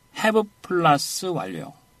have 플러스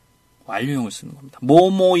완료형. 완료형을 쓰는 겁니다.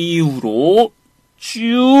 뭐뭐 이후로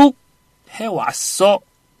쭉 해왔어.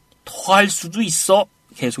 더 할 수도 있어.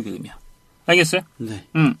 계속의 의미야. 알겠어요? 네.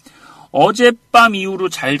 어젯밤 이후로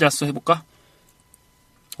잘 잤어 해볼까?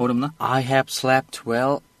 어렵나? I have slept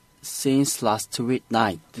well since last week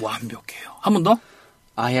night. 완벽해요. 한 번 더.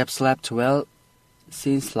 I have slept well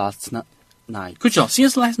since last night. 그렇죠.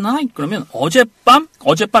 Since last night. 그러면 어젯밤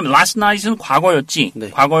last night은 과거였지. 네.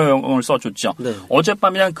 과거형을 써줬죠. 네.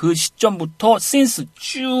 어젯밤이란 그 시점부터 since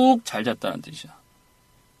쭉 잘 잤다는 뜻이야.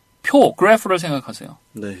 그래프를 생각하세요.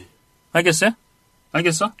 네. 알겠어요?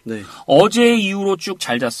 알겠어? 네. 어제 이후로 쭉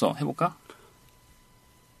잘 잤어. 해볼까?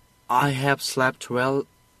 I have slept well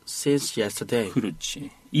since yesterday.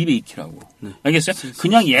 그렇지. 일에 익히라고. 네. 알겠어요?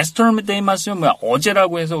 그냥 yesterday만 쓰면 뭐야?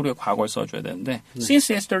 어제라고 해서 우리가 과거를 써줘야 되는데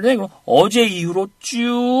since yesterday 그럼 어제 이후로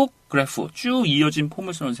쭉 그래프 쭉 이어진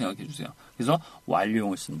포물선을 생각해 주세요. 그래서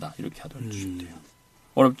완료형을 쓴다. 이렇게 하도록 해주시면 돼요.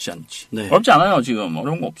 어렵지 않지? 네. 어렵지 않아요. 지금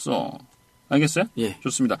어려운 거 없어. 알겠어요? 예.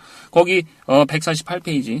 좋습니다. 거기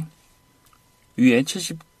 148페이지 위에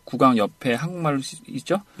 79강 옆에 한국말로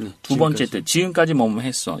있죠? 네, 두 번째 뜻 지금까지 뭐뭐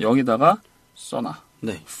했어. 여기다가 써놔.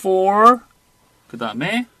 네. for 그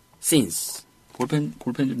다음에 since. 볼펜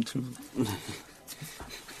좀 들고.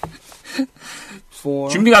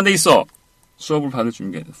 for 준비가 안 돼 있어. 수업을 받을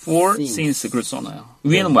준비가. for, since. since 그걸 써놔요.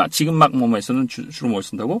 위에는 뭐야? 지금 막 뭐뭐에서는 주로 뭘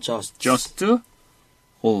쓴다고? just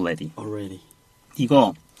already.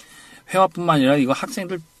 이거 회화뿐만 아니라 이거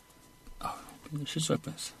학생들 실수할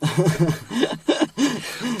뻔했어.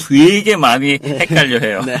 되게 많이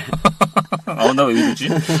헷갈려해요. 네. 나 왜 이러지?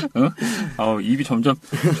 입이 점점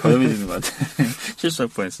저염해지는 것 같아. 실수할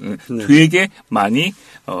뻔했어. 네. 되게 많이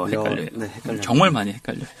헷갈려요. 네, 헷갈려요. 정말 많이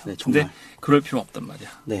헷갈려요. 네, 정말. 근데 그럴 필요 없단 말이야.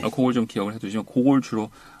 네. 그걸 좀 기억을 해두시면 그걸 주로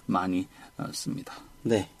많이 씁니다.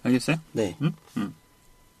 네. 알겠어요? 네.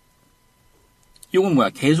 이건 뭐야?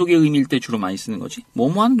 계속의 의미일 때 주로 많이 쓰는 거지.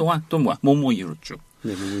 뭐뭐 하는 동안 또 뭐야? 뭐뭐 이후로 쭉.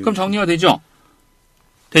 네, 그럼 정리가 되죠?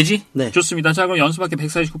 되지? 네. 좋습니다. 자, 그럼 연습학기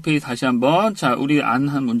 149페이지 다시 한번. 자, 우리 안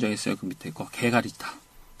한 문장 있어요. 그 밑에 거. 개 가리다.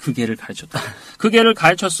 그 개를 가르쳤다. 그 개를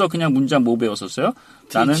가르쳤어. 그냥 문장 뭐 배웠었어요?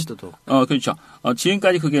 나는, Teach the dog. 그렇죠.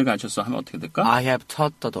 지금까지 그 개를 가르쳤어. 하면 어떻게 될까? I have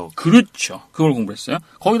taught the dog. 그렇죠. 그걸 공부했어요.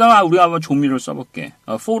 거기다가 우리가 한번 조미를 써볼게.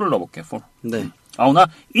 for를 넣어볼게. for. 네. 나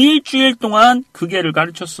일주일 동안 그 개를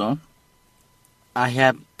가르쳤어. I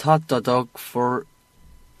have taught the dog for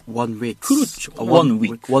 1 week. 그렇죠. one one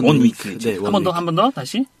week. one one week. week. 네, 한 번 더, 한 번 더.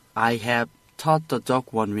 다시. I have taught the dog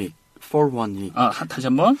 1 week. For 1 week. 다시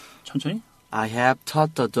한 번. 천천히. I have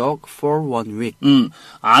taught the dog for 1 week.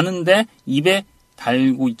 아는데 입에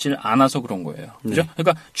달고 있질 않아서 그런 거예요. 그죠? 네.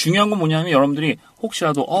 그러니까 중요한 건 뭐냐면 여러분들이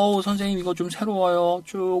혹시라도 선생님 이거 좀 새로워요.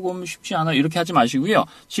 조금 쉽지 않아요. 이렇게 하지 마시고요.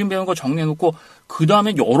 지금 배운 거 정리해놓고 그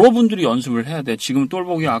다음에 여러분들이 연습을 해야 돼. 지금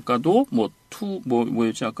똘보기 아까도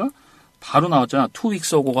뭐였지 아까? 바로 나왔잖아. 2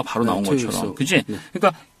 weeks ago가 바로 나온 two weeks 것처럼. ago. 그치? 네.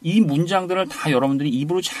 그러니까 이 문장들을 다 여러분들이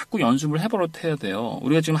입으로 자꾸 연습을 해버릇해야 돼요.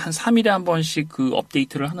 우리가 지금 한 3일에 한 번씩 그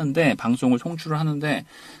업데이트를 하는데, 방송을 송출을 하는데,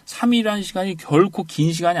 3일이라는 시간이 결코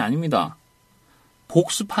긴 시간이 아닙니다.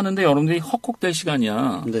 복습하는데 여러분들이 헉헉될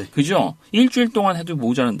시간이야. 네. 그죠? 일주일 동안 해도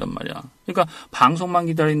모자란단 말이야. 그러니까 방송만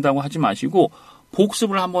기다린다고 하지 마시고,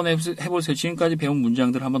 복습을 한번 해보세요. 지금까지 배운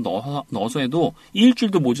문장들을 한번 넣어서 해도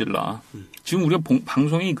일주일도 모질라. 지금 우리가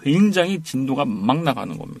방송이 굉장히 진도가 막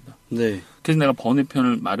나가는 겁니다. 네. 그래서 내가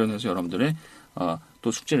번외편을 마련해서 여러분들의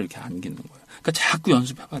또 숙제를 이렇게 안기는 거예요. 그러니까 자꾸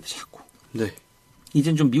연습해봐야 돼. 자꾸. 네.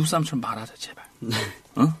 이젠 좀 미국 사람처럼 말하자 제발.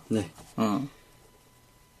 네.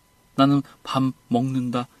 나는 밥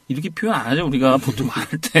먹는다 이렇게 표현 안 하죠. 우리가 보통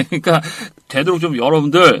말할 때. 그러니까 되도록 좀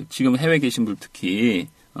여러분들 지금 해외 계신 분 특히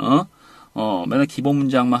맨날 기본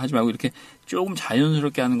문장만 하지 말고 이렇게 조금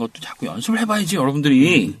자연스럽게 하는 것도 자꾸 연습을 해봐야지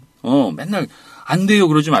여러분들이. 맨날 안 돼요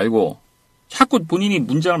그러지 말고 자꾸 본인이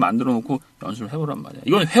문장을 만들어 놓고 연습을 해보란 말이야.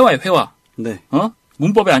 이건 회화야 회화. 네.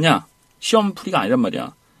 문법이 아니야. 시험 풀이가 아니란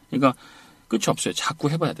말이야. 그러니까 끝이 없어요. 자꾸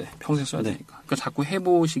해봐야 돼. 평생 써야 네. 되니까. 그러니까 자꾸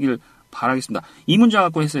해보시길 바라겠습니다. 이 문장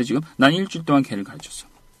갖고 했어요 지금. 난 일주일 동안 개를 가르쳤어.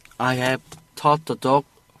 I have taught the dog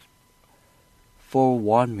for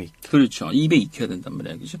 1 week. 그렇죠. 입에 익혀야 된단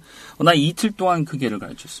말이야. 그죠? 난 이틀 동안 그 개를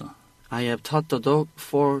가르쳤어. I have taught the dog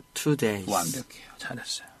for 2 days. 완벽해요.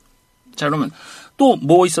 잘했어요. 자, 그러면 또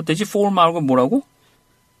뭐 있었대지? for 말고 뭐라고?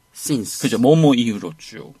 Since. 그죠. 뭐뭐 이후로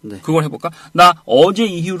쭉. 네. 그걸 해볼까? 나 어제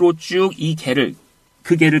이후로 쭉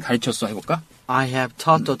그 개를 가르쳤어. 해볼까? I have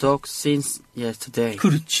taught the dog since yesterday.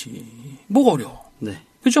 그렇지. 뭐가 어려워. 네.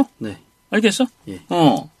 그죠? 네. 알겠어? 예.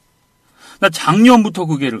 나 작년부터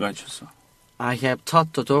그 개를 가르쳤어. I have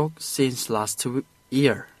taught the dog since last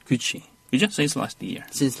year. 그렇지. 그죠? Since last year.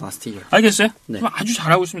 Since last year. 알겠어요? 네. 그럼 아주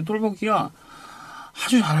잘하고 있습니다. 똘보기가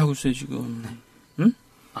아주 잘하고 있어요, 지금. 응?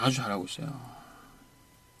 아주 잘하고 있어요.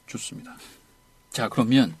 좋습니다. 자,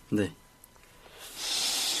 그러면 네.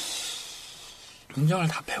 문장을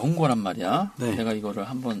다 배운 거란 말이야. 네. 내가 이거를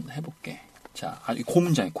한번 해볼게. 자, 그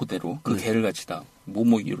문장이 그대로 그 개를 가치다.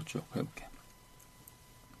 뭐뭐 이유로 쭉 해볼게.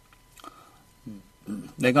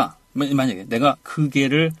 내가 만약에 내가 그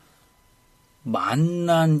개를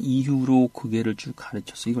만난 이후로 그 개를 쭉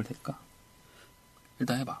가르쳤어. 이걸 될까?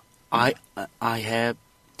 일단 해봐. I have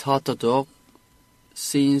taught the dog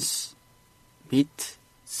since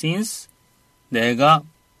내가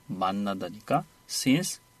만나다니까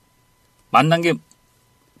since 만난 게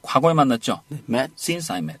과거에 만났죠. 네, met.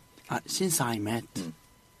 Since I met. Since I met.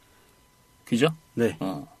 그죠? 네.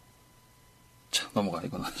 자, 넘어가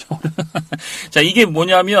이건 아니죠. 자, 이게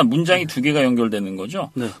뭐냐면 문장이 두 개가 연결되는 거죠.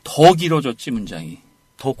 네. 더 길어졌지 문장이.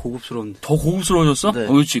 더 고급스러운데. 더 고급스러워졌어? 네.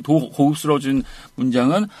 그렇지. 더 고급스러워진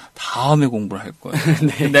문장은 다음에 공부를 할 거야.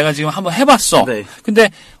 네. 내가 지금 한번 해봤어. 네. 근데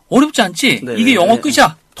어렵지 않지? 네, 이게 네, 영어 네.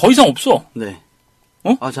 끝이야. 더 이상 없어. 네.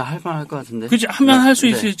 저 할만할 것 같은데. 그치? 하면 네. 할 수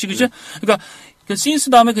네. 있을지, 그치? 그러니까, 그 since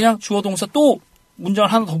다음에 그냥 주어 동사 또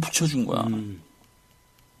문장을 하나 더 붙여준 거야.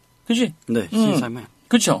 그치? 네. Since I met.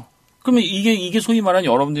 그쵸? 그러면 이게 소위 말하는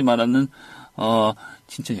여러분들이 말하는,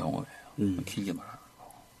 진짜 영어예요. 길게 말하는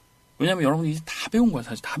거. 왜냐면 여러분들이 이제 다 배운 거야,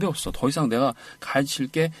 사실. 다 배웠어. 더 이상 내가 가르칠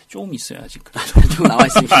게 조금 있어야지. 좀 나와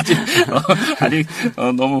있으니까. 아직,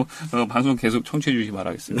 너무, 방송 계속 청취해 주시기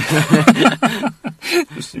바라겠습니다.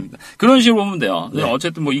 좋습니다. 그런 식으로 보면 돼요. 네.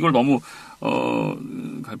 어쨌든 뭐 이걸 너무,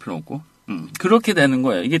 갈 필요 없고. 그렇게 되는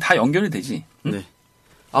거예요. 이게 다 연결이 되지. 응? 네.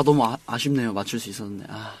 아, 너무 아쉽네요. 맞출 수 있었는데.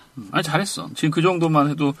 아. 아니, 잘했어. 지금 그 정도만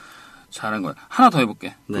해도 잘한 거야. 하나 더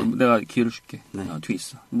해볼게. 네. 내가 기회를 줄게. 네. 뒤에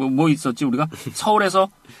있어. 뭐 있었지, 우리가?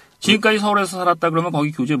 지금까지 서울에서 살았다 그러면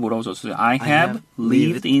거기 교재에 뭐라고 썼어요? I have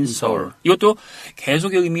lived in Seoul. 이것도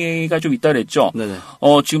계속의 의미가 좀 있다 그랬죠? 네네.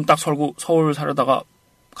 지금 딱 서울 살다가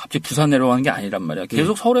갑자기 부산 내려가는 게 아니란 말이야.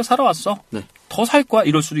 계속 서울에 살아왔어. 네. 더 살 거야.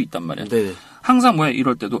 이럴 수도 있단 말이야. 네네. 항상 뭐야,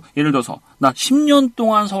 이럴 때도. 예를 들어서, 나 10년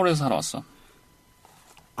동안 서울에서 살아왔어.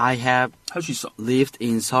 I have 할 수 있어. lived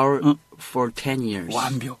in Seoul for 10 years.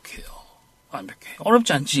 완벽해.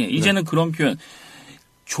 어렵지 않지? 이제는 그런 표현,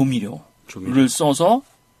 조미료를 써서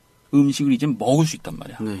음식을 이제 먹을 수 있단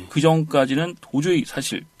말이야. 네. 그 전까지는 도저히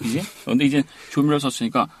사실, 그지? 근데 이제 조미료를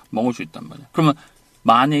썼으니까 먹을 수 있단 말이야. 그러면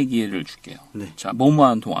만의 기회를 줄게요. 네. 자,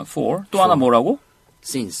 뭐뭐한 동안 for. 또 하나 뭐라고?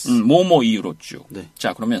 since. 뭐뭐 이유로 쭉. 네.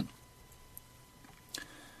 자, 그러면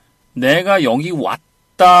내가 여기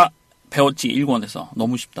왔다 배웠지, 일권에서.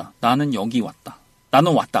 너무 쉽다. 나는 여기 왔다.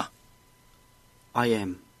 나는 왔다. I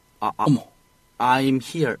am. 어머. I'm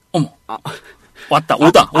here. 어머. 왔다.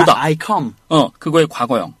 오다. I come. 그거의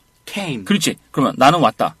과거형. Came. 그렇지. 그러면 나는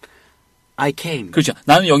왔다. I came. 그렇죠.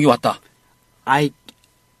 나는 여기 왔다. I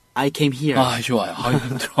came here. 아, 좋아요. 아,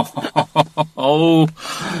 힘들어. 어우,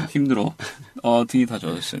 힘들어. 등이 다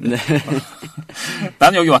젖었어요. 네.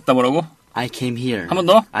 나는 여기 왔다 뭐라고? I came here. 한 번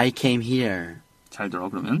더? I came here. 잘 들어,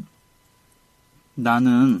 그러면.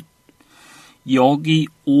 나는 여기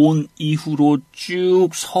온 이후로 쭉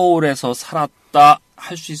서울에서 살았다.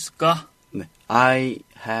 할 수 있을까? 네. I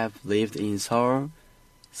have lived in Seoul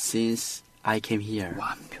since I came here.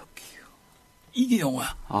 완벽해요. 이게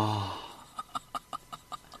영어야.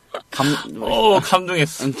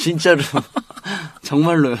 감동했어. 진짜로.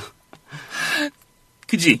 정말로요.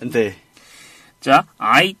 그지? 네. 자,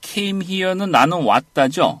 I came here는 나는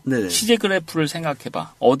왔다죠? 네네. 시제 그래프를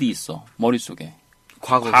생각해봐. 어디 있어? 머릿속에.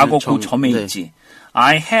 과거 그 점에 네. 있지.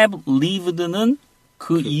 I have lived는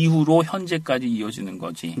그 이후로 현재까지 이어지는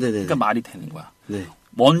거지. 네네네. 그러니까 말이 되는 거야. 네.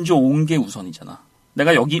 먼저 온 게 우선이잖아.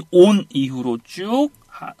 내가 여기 온 이후로 쭉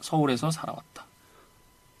서울에서 살아왔다.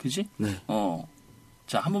 그지? 네.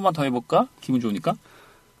 자, 한 번만 더 해볼까? 기분 좋으니까.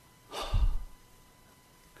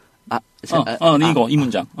 이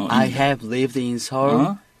문장. I have lived in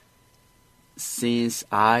Seoul since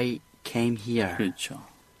I came here. 그렇죠.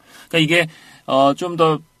 그러니까 이게 좀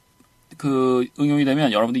더 그 응용이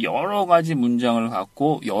되면 여러분들이 여러 가지 문장을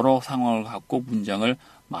갖고 여러 상황을 갖고 문장을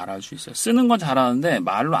말할 수 있어요. 쓰는 건 잘하는데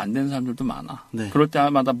말로 안 되는 사람들도 많아. 네. 그럴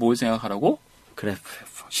때마다 뭘 생각하라고? 그래프.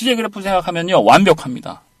 시제 그래프 생각하면요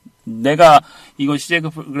완벽합니다. 내가 이거 시제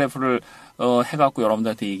그래프를 해갖고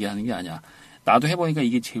여러분들한테 얘기하는 게 아니야. 나도 해보니까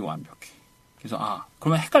이게 제일 완벽해. 그래서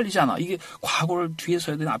그러면 헷갈리지 않아. 이게 과거를 뒤에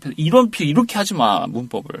써야 되나 앞에서 이렇게 하지 마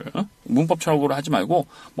문법을. 문법처럼 하지 말고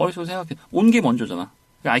머릿속으로 생각해. 온 게 먼저잖아.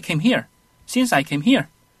 I came here since I came here.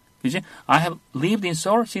 그지? I have lived in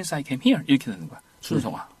Seoul since I came here. 이렇게 되는 거야.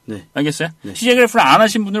 순서가. 네. 알겠어요? 네. 시제 그래프를 안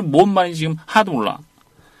하신 분들은 뭔 말인지 지금 하나도 몰라.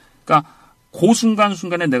 그러니까 그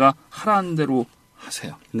순간순간에 내가 하라는 대로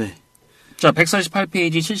하세요. 네. 자,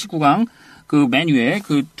 148페이지 79강 그 메뉴에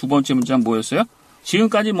그 두 번째 문장 뭐였어요?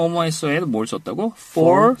 지금까지 뭐뭐 했어에 뭘 썼다고?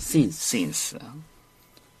 For since.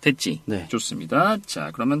 됐지? 네. 좋습니다. 자,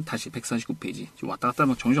 그러면 다시 149페이지. 왔다 갔다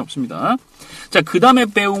하면 정신 없습니다. 자, 그 다음에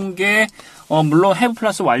배운 게 물론 have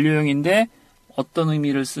플러스 완료형인데 어떤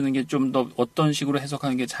의미를 쓰는 게 좀 더 어떤 식으로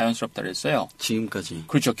해석하는 게 자연스럽다 그랬어요. 지금까지.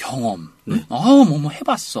 그렇죠. 경험. 네. 뭐뭐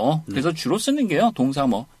해봤어. 그래서 주로 쓰는 게요. 동사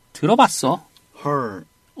들어봤어. heard.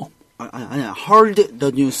 아니야. heard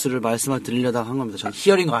the news를 말씀을 드리려다가 한 겁니다. 저는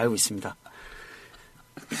hearing 거 알고 있습니다.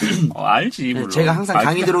 알지. 물론. 제가 항상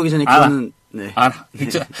강의 들어오기 전에 그거는 네. 알아.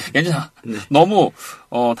 괜찮아. 네. 너무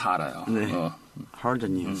다 알아요. 네. heard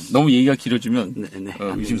the news. 너무 얘기가 길어지면 네.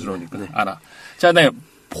 의심스러우니까. 네. 알아. 자, 네.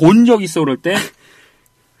 본 적 있어 그럴 때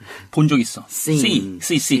본 적 있어.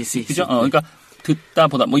 see. 그죠? 그러니까 듣다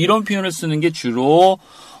보다 뭐 이런 표현을 쓰는 게 주로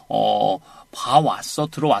봐왔어,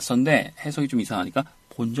 들어왔었는데 해석이 좀 이상하니까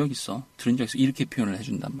본 적 있어, 들은 적 있어 이렇게 표현을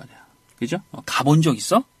해준단 말이야. 그죠? 가본 적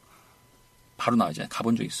있어? 바로 나오잖아요.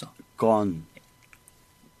 가본 적 있어. gone.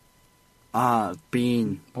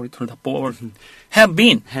 been. 머리털을 다 뽑아버려. have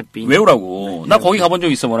been. 외우라고. 네, 나 거기 가본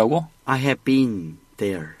적 있어 뭐라고? I have been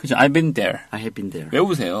there. 그죠? I've been there. I have been there.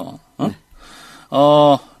 외우세요. 네.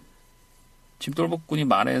 지금 똘복군이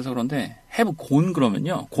말해서 그런데 have gone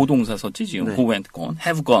그러면요. 고동사 썼지 지금. 네. go went gone.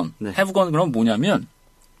 have gone. 네. have gone 그러면 뭐냐면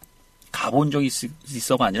가본 적이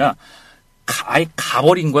있어가 아니라 아예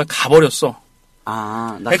가버린 거야. 가버렸어.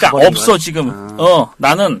 나 그러니까 없어 거야? 지금.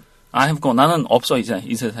 나는 I have gone. 나는 없어 이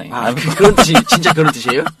세상에. 그런 뜻이 진짜 그런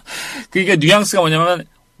뜻이에요? 그러니까 뉘앙스가 뭐냐면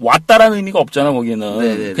왔다라는 의미가 없잖아, 거기에는.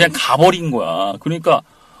 네네네. 그냥 가버린 거야. 그러니까,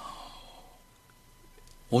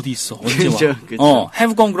 어디 있어? 언제 와? 그쵸.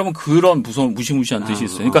 have gone 그러면 그런 무시무시한 뜻이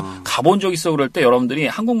있어요. 그러니까 가본 적 있어 그럴 때 여러분들이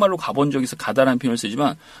한국말로 가본 적 있어 가다라는 표현을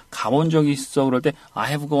쓰지만 가본 적 있어 그럴 때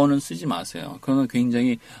I have gone은 쓰지 마세요. 그거는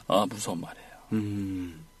굉장히 무서운 말이에요.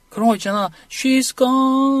 그런 거 있잖아. She's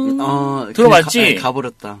gone. 들어봤지?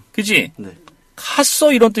 가버렸다. 그치? 네.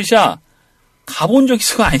 갔어 이런 뜻이야. 가본 적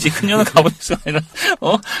있어가 아니지. 그녀는 가본 적 있어가 아니라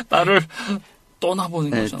나를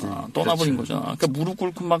떠나버린 거잖아. 떠나버린 그렇죠. 거잖아. 그러니까 무릎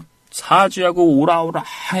꿇고 막 사죄하고 오라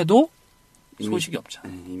해도 소식이 없잖아.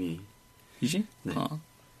 이미. 그지? 네.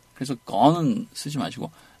 그래서 gone은 쓰지 마시고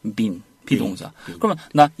been 비동사. 그러면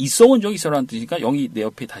나 있어 본 적이 있어라는 뜻이니까 여기 내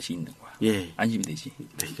옆에 다시 있는 거야. 예. 안심이 되지.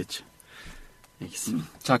 네, 그렇죠. 알겠습니다.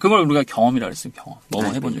 자, 그걸 우리가 경험이라 그랬어요. 경험. 뭐뭐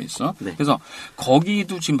네. 해본 적 있어. 네. 그래서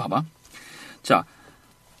거기도 지금 봐봐. 자,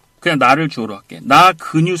 그냥 나를 주어로 할게. 나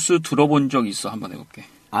그 뉴스 들어본 적 있어. 한번 해볼게.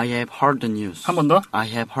 I have heard the news. 한 번 더. I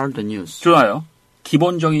have heard the news. 좋아요.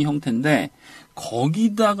 기본적인 형태인데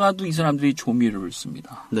거기다가도 이 사람들이 조미료를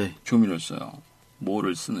씁니다. 네. 조미료를 써요.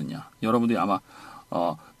 뭐를 쓰느냐. 여러분들이 아마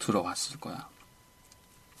들어봤을 거야.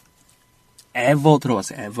 ever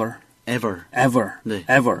들어봤어요. ever. Ever. ever. 네.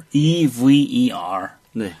 ever. E-V-E-R.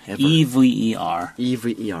 네. Ever. E-V-E-R.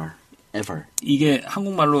 E-V-E-R. Ever. 이게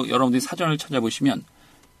한국말로 여러분들이 사전을 찾아보시면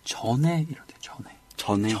전에 이렇게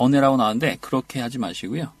전에. 전에라고 나왔는데 그렇게 하지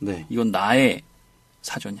마시고요. 네. 이건 나의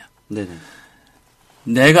사전이야. 네네.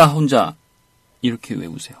 내가 혼자 이렇게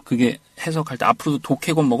외우세요. 그게 해석할 때 앞으로도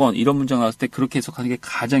독해건 뭐건 이런 문장 나왔을 때 그렇게 해석하는 게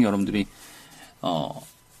가장 여러분들이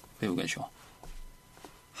외우기가 쉬워.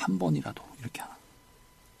 한 번이라도 이렇게 하나.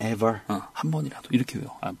 Ever. 한 번이라도 이렇게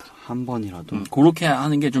외워. 앞으로. 한 번이라도. 그렇게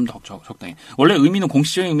하는 게 좀 더 적당해. 원래 의미는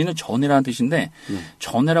공식적인 의미는 전에라는 뜻인데 네.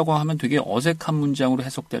 전에라고 하면 되게 어색한 문장으로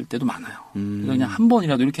해석될 때도 많아요. 그래서 그냥 한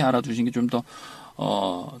번이라도 이렇게 알아두시는 게 좀 더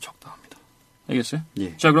적당합니다. 알겠어요?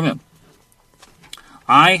 예. 자, 그러면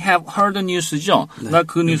I have heard the news죠. 네. 나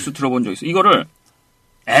그 뉴스 들어본 적 있어. 이거를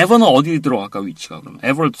ever는 어디 들어갈까 위치가 그러면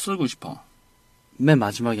ever 쓰고 싶어. 맨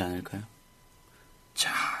마지막이 아닐까요?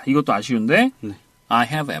 자, 이것도 아쉬운데 네. I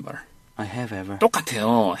have ever. I have ever.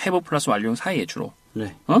 똑같아요. have 플러스 완료형 사이에 주로.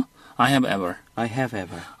 네. I have ever. I have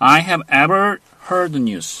ever. I have ever heard the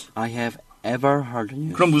news. I have ever heard the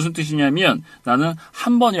news. 그럼 무슨 뜻이냐면 나는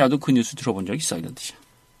한 번이라도 그 뉴스 들어본 적 있어 이런 뜻이야.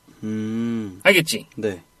 알겠지?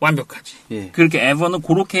 네. 완벽하지. 예. 그렇게 ever는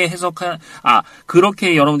그렇게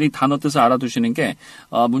그렇게 여러분들이 단어 뜻을 알아두시는 게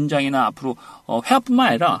문장이나 앞으로 회화뿐만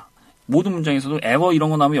아니라 모든 문장에서도 ever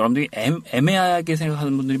이런 거 나오면 여러분들이 애매하게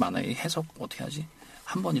생각하는 분들이 많아요. 해석 어떻게 하지?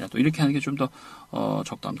 한 번이라도 이렇게 하는 게 좀 더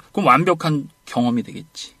적당합니다. 그럼 완벽한 경험이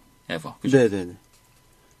되겠지. ever. 그죠? 네네네.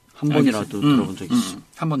 한 번이라도 들어본 적 있어.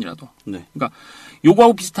 한 번이라도. 네. 그러니까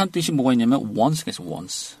요거하고 비슷한 뜻이 뭐가 있냐면 once가 있어.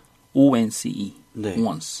 once. O-N-C-E. 네.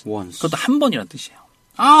 once. once. 그것도 한 번이라는 뜻이에요.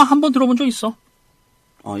 한 번 들어본 적 있어.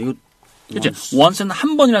 이거 그치? once는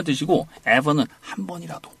한 번이라는 뜻이고 ever는 한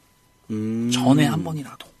번이라도. 전에 한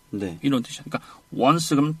번이라도. 네. 이런 뜻이야. 그러니까 once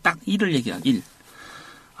그러면 딱 1을 얘기하는 1.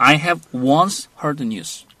 I have once heard the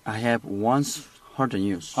news. I have once heard the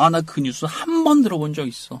news. 나 그 뉴스 한 번 들어본 적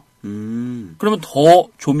있어. 그러면 더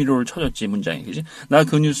조미료를 쳐줬지 문장에. 그지? 나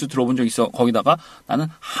그 뉴스 들어본 적 있어. 거기다가 나는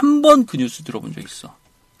한 번 그 뉴스 들어본 적 있어.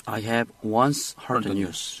 I have once heard the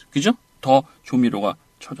news. 그죠? 더 조미료가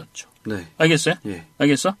쳐졌죠. 네. 알겠어요? 예.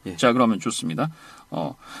 알겠어? 예. 자, 그러면 좋습니다.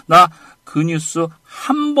 나 그 뉴스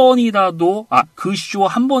한 번이라도, 그 쇼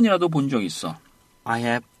한 번이라도 본 적 있어. I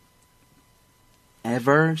have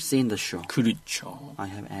ever seen the show. 그렇죠. I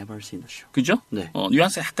have ever seen the show. 그죠? 네.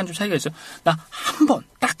 뉘앙스에 약간 좀 차이가 있어요. 나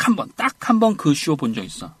딱 한 번 그 쇼 본 적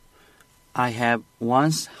있어. I have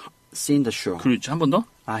once seen the show. 그렇죠. 한 번 더?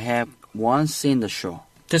 I have once seen the show.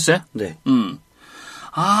 됐어요? 네.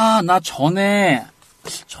 나 전에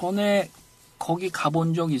거기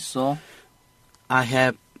가본 적 있어. I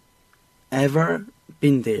have ever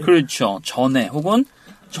been there. 그렇죠. 전에 혹은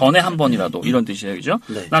전에 한 번이라도 이런 뜻이에요. 그죠?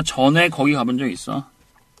 네. 나 전에 거기 가본 적 있어.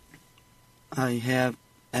 I have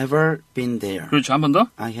ever been there. 그렇죠. 한 번 더?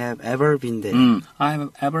 I have ever been there. I have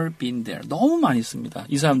ever been there. 너무 많이 씁니다.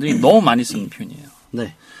 이 사람들이 너무 많이 쓰는 표현이에요.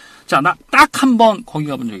 네. 자, 나 딱 한 번 거기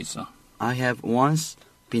가본 적 있어. I have once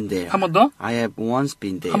been there. 한 번 더? I have once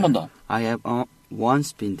been there. 한 번 더. I have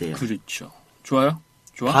once been there. 그렇죠. 좋아요?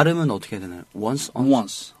 좋아? 발음은 어떻게 해야 되나요? once.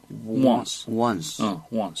 once. once. once.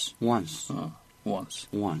 once. once.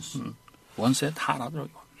 once. once에 다 알아들어요.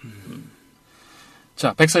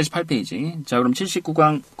 자, 148페이지. 자, 그럼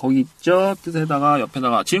 79강 거기 있죠? 뜻에다가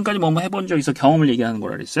옆에다가 지금까지 뭐 해본 적 있어? 경험을 얘기하는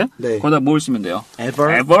거라 그랬어요? 네. 거기다 뭘 쓰면 돼요?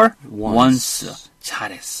 ever once.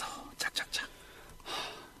 잘했어. 착착착.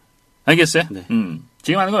 알겠어요? 네.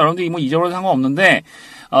 지금 하는 건 여러분들이 뭐 잊어버려도 상관없는데,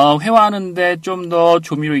 회화하는데 좀 더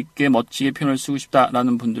조미료 있게 멋지게 표현을 쓰고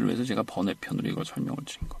싶다라는 분들을 위해서 제가 번외편으로 이걸 설명을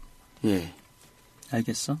드린 겁니다. 예.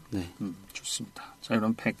 알겠어? 네. 좋습니다. 자,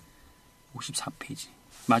 그럼 154페이지.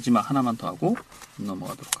 마지막 하나만 더 하고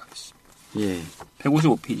넘어가도록 하겠습니다. 예.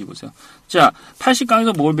 155페이지 보세요. 자,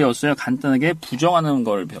 80강에서 뭘 배웠어요? 간단하게 부정하는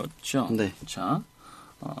걸 배웠죠? 네. 자,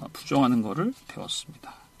 부정하는 거를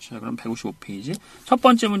배웠습니다. 자, 그럼 155페이지. 첫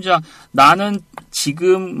번째 문장. 나는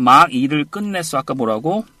지금 막 일을 끝냈어. 아까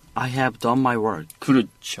뭐라고? I have done my work.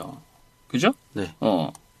 그렇죠. 그죠? 네.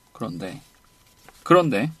 그런데,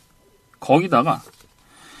 거기다가,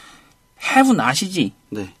 have not이지?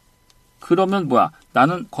 네. 그러면 뭐야?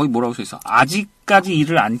 나는 거기 뭐라고 써 있어? 아직까지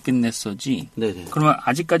일을 안 끝냈어지? 네네. 그러면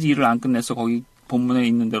아직까지 일을 안 끝냈어. 거기 본문에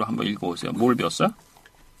있는 대로 한번 읽어보세요. 뭘 배웠어요?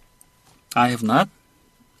 I have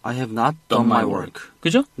not done my work.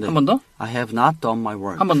 그죠? 네. 한 번 더? I have not done my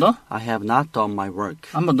work. 한 번 더? I have not done my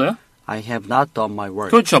work. 한 번 더요? I have not done my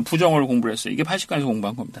work. 그렇죠. 부정어를 공부를 했어요. 이게 80강에서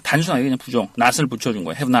공부한 겁니다. 단순하게 그냥 부정. not을 붙여준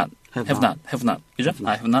거예요. have not. 그죠?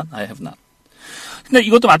 I have not. 근데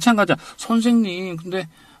이것도 마찬가지야. 선생님, 근데,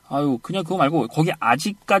 그냥 그거 말고, 거기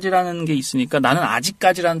아직까지라는 게 있으니까 나는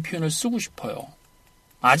아직까지라는 표현을 쓰고 싶어요.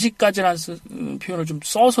 아직까지라는 표현을 좀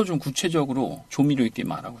써서 좀 구체적으로 조미료 있게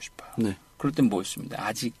말하고 싶어요. 네. 그럴 땐 뭐 있습니다.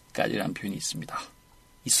 아직까지라는 표현이 있습니다.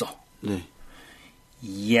 있어. 네.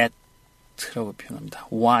 yet라고 표현합니다.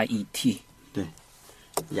 y-e-t. 네.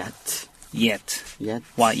 yet. yet.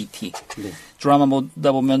 y-e-t. 네. 드라마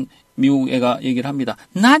보다 보면 미국 애가 얘기를 합니다.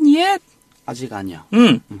 not yet. 아직 아니야.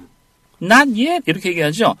 not yet. 이렇게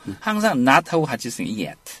얘기하죠. 항상 not하고 같이 쓰는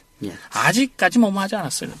yet. yet. 아직까지 뭐뭐 하지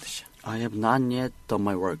않았어. 이런 뜻이야. I have not yet done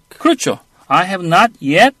my work. 그렇죠. I have not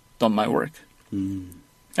yet done my work.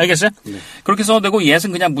 알겠어요? 네. 그렇게 써도 되고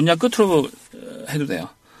yet은 그냥 문장 끝으로 해도 돼요.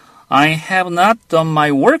 I have not done my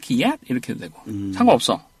work yet. 이렇게 해도 되고.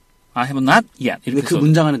 상관없어. I have not yet. 이렇게 근데 그 써도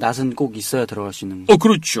문장 안에 not은 꼭 있어야 들어갈 수 있는.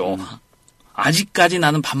 그렇죠. 아직까지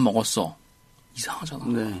나는 밥 먹었어. 이상하잖아.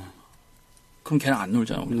 네. 그럼 걔는 안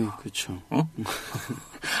놀잖아. 우리가. 네, 그렇죠.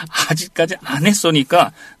 아직까지 안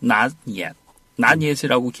했으니까 not yet. not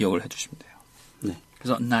yet이라고 기억을 해주시면 돼요. 네.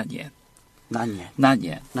 그래서 not yet. Not yet. not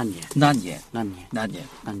yet. Not yet. not yet. Not yet. not yet.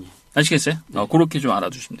 Not yet. 아시겠어요? 그렇게 좀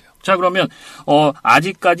알아두시면 돼요. 자, 그러면,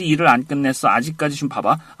 아직까지 일을 안 끝냈어. 아직까지 좀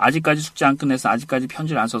봐봐. 아직까지 숙제 안 끝냈어. 아직까지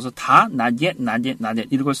편지를 안 써서 다 not yet, not yet, not yet.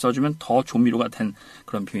 이걸 써주면 더 조미료가 된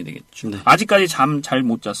그런 표현이 되겠죠. 네. 아직까지 잠 잘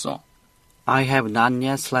못 잤어. I have not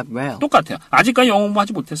yet slept well. 똑같아요. 아직까지 영어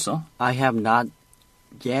공부하지 못했어. I have not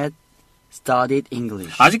yet studied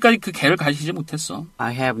English. 아직까지 그 개를 가르치지 못했어.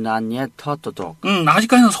 I have not yet taught the dog.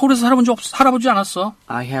 아직까지는 서울에서 살아보지 않았어.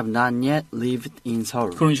 I have not yet lived in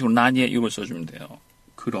Seoul. 그런 식으로 not yet 이걸 써주면 돼요.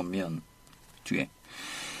 그러면 뒤에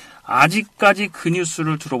아직까지 그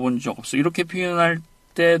뉴스를 들어본 적 없어. 이렇게 표현할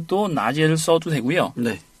때도 not yet을 써도 되고요.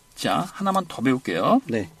 네. 자, 하나만 더 배울게요.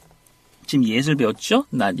 네. 지금 yet을 배웠죠?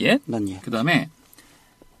 not yet. Not yet. 그 다음에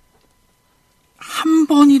한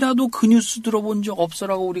번이라도 그 뉴스 들어본 적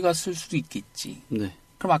없어라고 우리가 쓸 수도 있겠지. 네.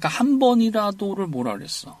 그럼 아까 한 번이라도를 뭐라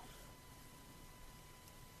그랬어?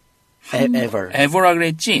 Ever. ever라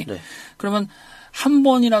그랬지? 네. 그러면 한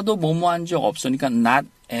번이라도 뭐뭐 한 적 없으니까 not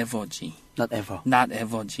ever지. Not ever. not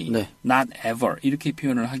ever지. 네. not ever. 이렇게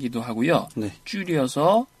표현을 하기도 하고요. 네.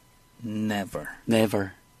 줄여서 never. Never.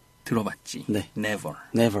 들어봤지? 네. never.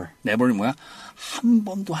 Never. never는 뭐야? 한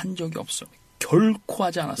번도 한 적이 없어. 결코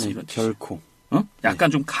하지 않았어. 네, 이런 뜻. 결코. 약간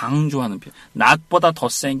좀 강조하는 표현. not보다 더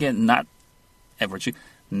센 게 not ever. 즉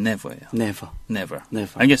never예요. Never. never.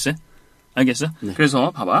 Never. 알겠어요? 알겠어? 네.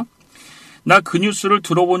 그래서 봐봐. 나 그 뉴스를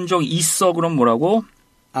들어본 적 있어. 그럼 뭐라고?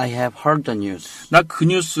 I have heard the news. 나 그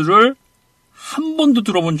뉴스를 한 번도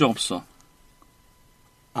들어본 적 없어.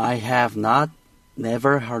 I have not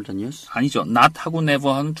never heard the news. 아니죠. not하고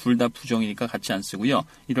never하는 둘 다 부정이니까 같이 안 쓰고요.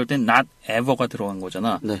 이럴 땐 not ever가 들어간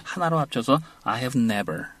거잖아. 네. 하나로 합쳐서 I have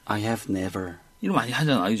never. I have never. 이런 많이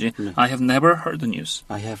하잖아. 그지? 네. I have never heard the news.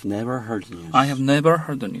 I have never heard the news. I have never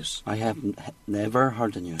heard the news. I have never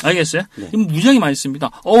heard the news. 알겠어요? 네. 이건 무지하게 많이 씁니다.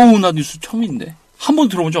 나 뉴스 처음인데. 한 번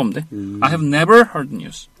들어본 적 없는데. I have never heard the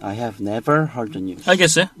news. I have never heard the news.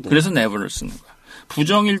 알겠어요? 네. 그래서 never를 쓰는 거야.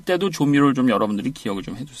 부정일 때도 조미료를 좀 여러분들이 기억을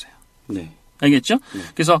좀 해주세요. 네. 알겠죠? 네.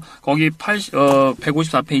 그래서 거기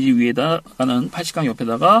 154페이지 위에다가는 80강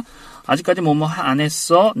옆에다가 아직까지 뭐뭐 안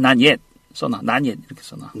했어. not yet. 써놔. not yet. 이렇게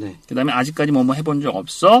써놔. 네. 그 다음에 아직까지 뭐뭐 해본 적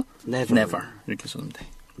없어. Never. 이렇게 써면 돼.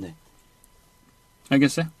 네.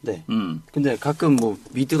 알겠어요? 네. 근데 가끔 뭐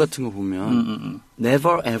미드 같은 거 보면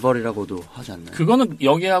never ever이라고도 하지 않나요? 그거는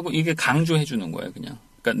여기하고 이게 강조해 주는 거예요, 그냥.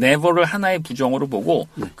 그러니까 never를 하나의 부정어로 보고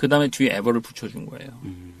네. 그 다음에 뒤에 ever를 붙여준 거예요.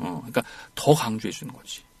 그러니까 더 강조해 주는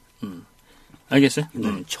거지. 알겠어요?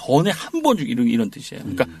 전에 한 번 이런 뜻이에요.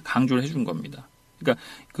 그러니까 강조를 해준 겁니다. 그러니까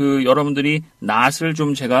여러분들이 낫을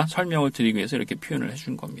좀 제가 설명을 드리기 위해서 이렇게 표현을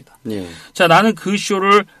해준 겁니다. 네. 자, 나는 그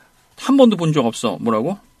쇼를 한 번도 본 적 없어.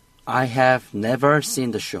 뭐라고? I have never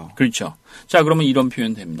seen the show. 그렇죠. 자, 그러면 이런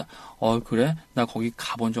표현 됩니다. 그래? 나 거기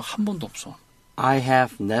가본 적 한 번도 없어. I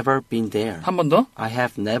have never been there. 한 번 더? I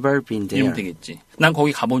have never been there. 이러면 되겠지. 난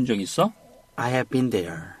거기 가본 적 있어? I have been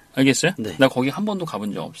there. 알겠어요? 네. 나 거기 한 번도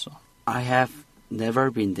가본 적 없어. I have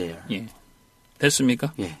never been there. 예.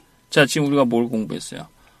 됐습니까? 예. 자, 지금 우리가 뭘 공부했어요?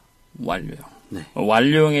 완료형. 네.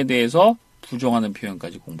 완료형에 대해서 부정하는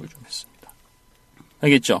표현까지 공부를 좀 했습니다.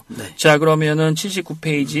 알겠죠? 네. 자, 그러면은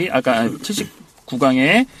 79페이지, 아까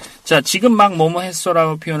 79강에, 자, 지금 막 뭐뭐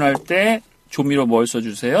했어라고 표현할 때 조미료 뭘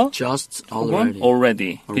써주세요? Just 혹은 already.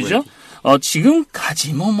 already. 그죠?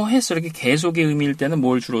 지금까지 뭐뭐 했어. 이렇게 계속의 의미일 때는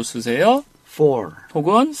뭘 주로 쓰세요? For.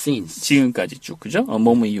 혹은 Since. 지금까지 쭉, 그죠?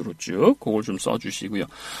 뭐뭐 이유로 쭉, 그걸 좀 써주시고요.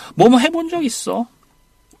 뭐뭐 해본 적 있어?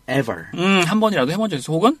 Ever. 한 번이라도 해본 적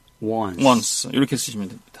있어. 혹은 Once. once. 이렇게 쓰시면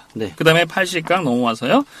됩니다. 네. 그 다음에 80강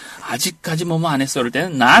넘어와서요. 아직까지 뭐뭐 안 했어. 그럴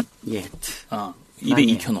때는 not, Yet. 입에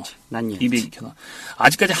Not 익혀놓어. yet. Not yet. 입에 익혀놓어.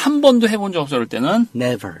 아직까지 한 번도 해본 적 없어. 그럴 때는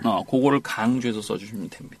Never. 그거를 강조해서 써주시면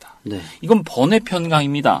됩니다. 네. 이건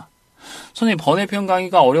번외편강의입니다. 선생님,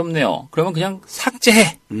 번외편강의가 어렵네요. 그러면 그냥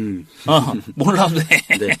삭제해. 몰라도 돼.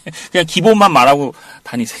 네. 그냥 기본만 말하고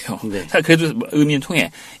다니세요. 네. 자, 그래도 의미는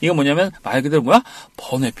통해. 이건 뭐냐면 말 그대로 뭐야?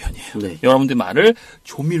 번외편이에요. 네. 여러분들 말을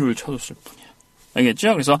조미료를 쳐줬을 뿐이에요.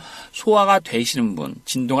 알겠죠? 그래서 소화가 되시는 분,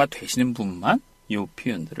 진도가 되시는 분만 이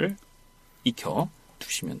표현들을 익혀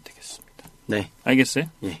두시면 되겠습니다. 네. 알겠어요?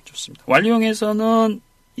 예. 좋습니다. 완료형에서는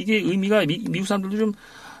이게 의미가 미국 사람들도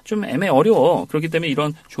좀 어려워. 그렇기 때문에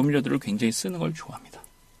이런 조미료들을 굉장히 쓰는 걸 좋아합니다.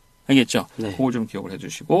 알겠죠? 네. 그걸 좀 기억을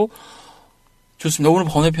해주시고. 좋습니다. 오늘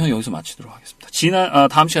번외편은 여기서 마치도록 하겠습니다.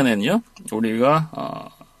 다음 시간에는요, 우리가,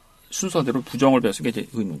 순서대로 부정을 배웠으니까 이제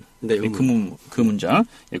의문. 네, 의문. 그 문장.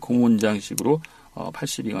 그 문장식으로,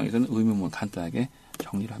 82강에서는 의문문 간단하게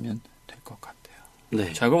정리를 하면 될 것 같아요.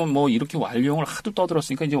 네. 자, 그러면 뭐 이렇게 완료형을 하도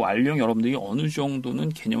떠들었으니까 이제 완료형 여러분들이 어느 정도는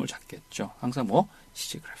개념을 잡겠죠. 항상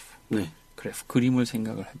CG 그래프. 네. 그래프, 그림을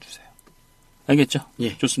생각을 해주세요. 알겠죠?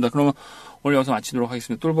 예. 좋습니다. 그러면 오늘 여기서 마치도록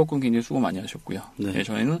하겠습니다. 똘복군 굉장히 수고 많이 하셨고요. 네. 네,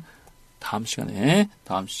 저희는 다음 시간에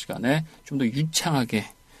좀 더 유창하게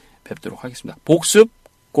뵙도록 하겠습니다. 복습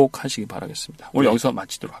꼭 하시기 바라겠습니다. 오늘 여기서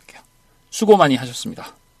마치도록 할게요. 수고 많이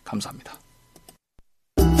하셨습니다. 감사합니다.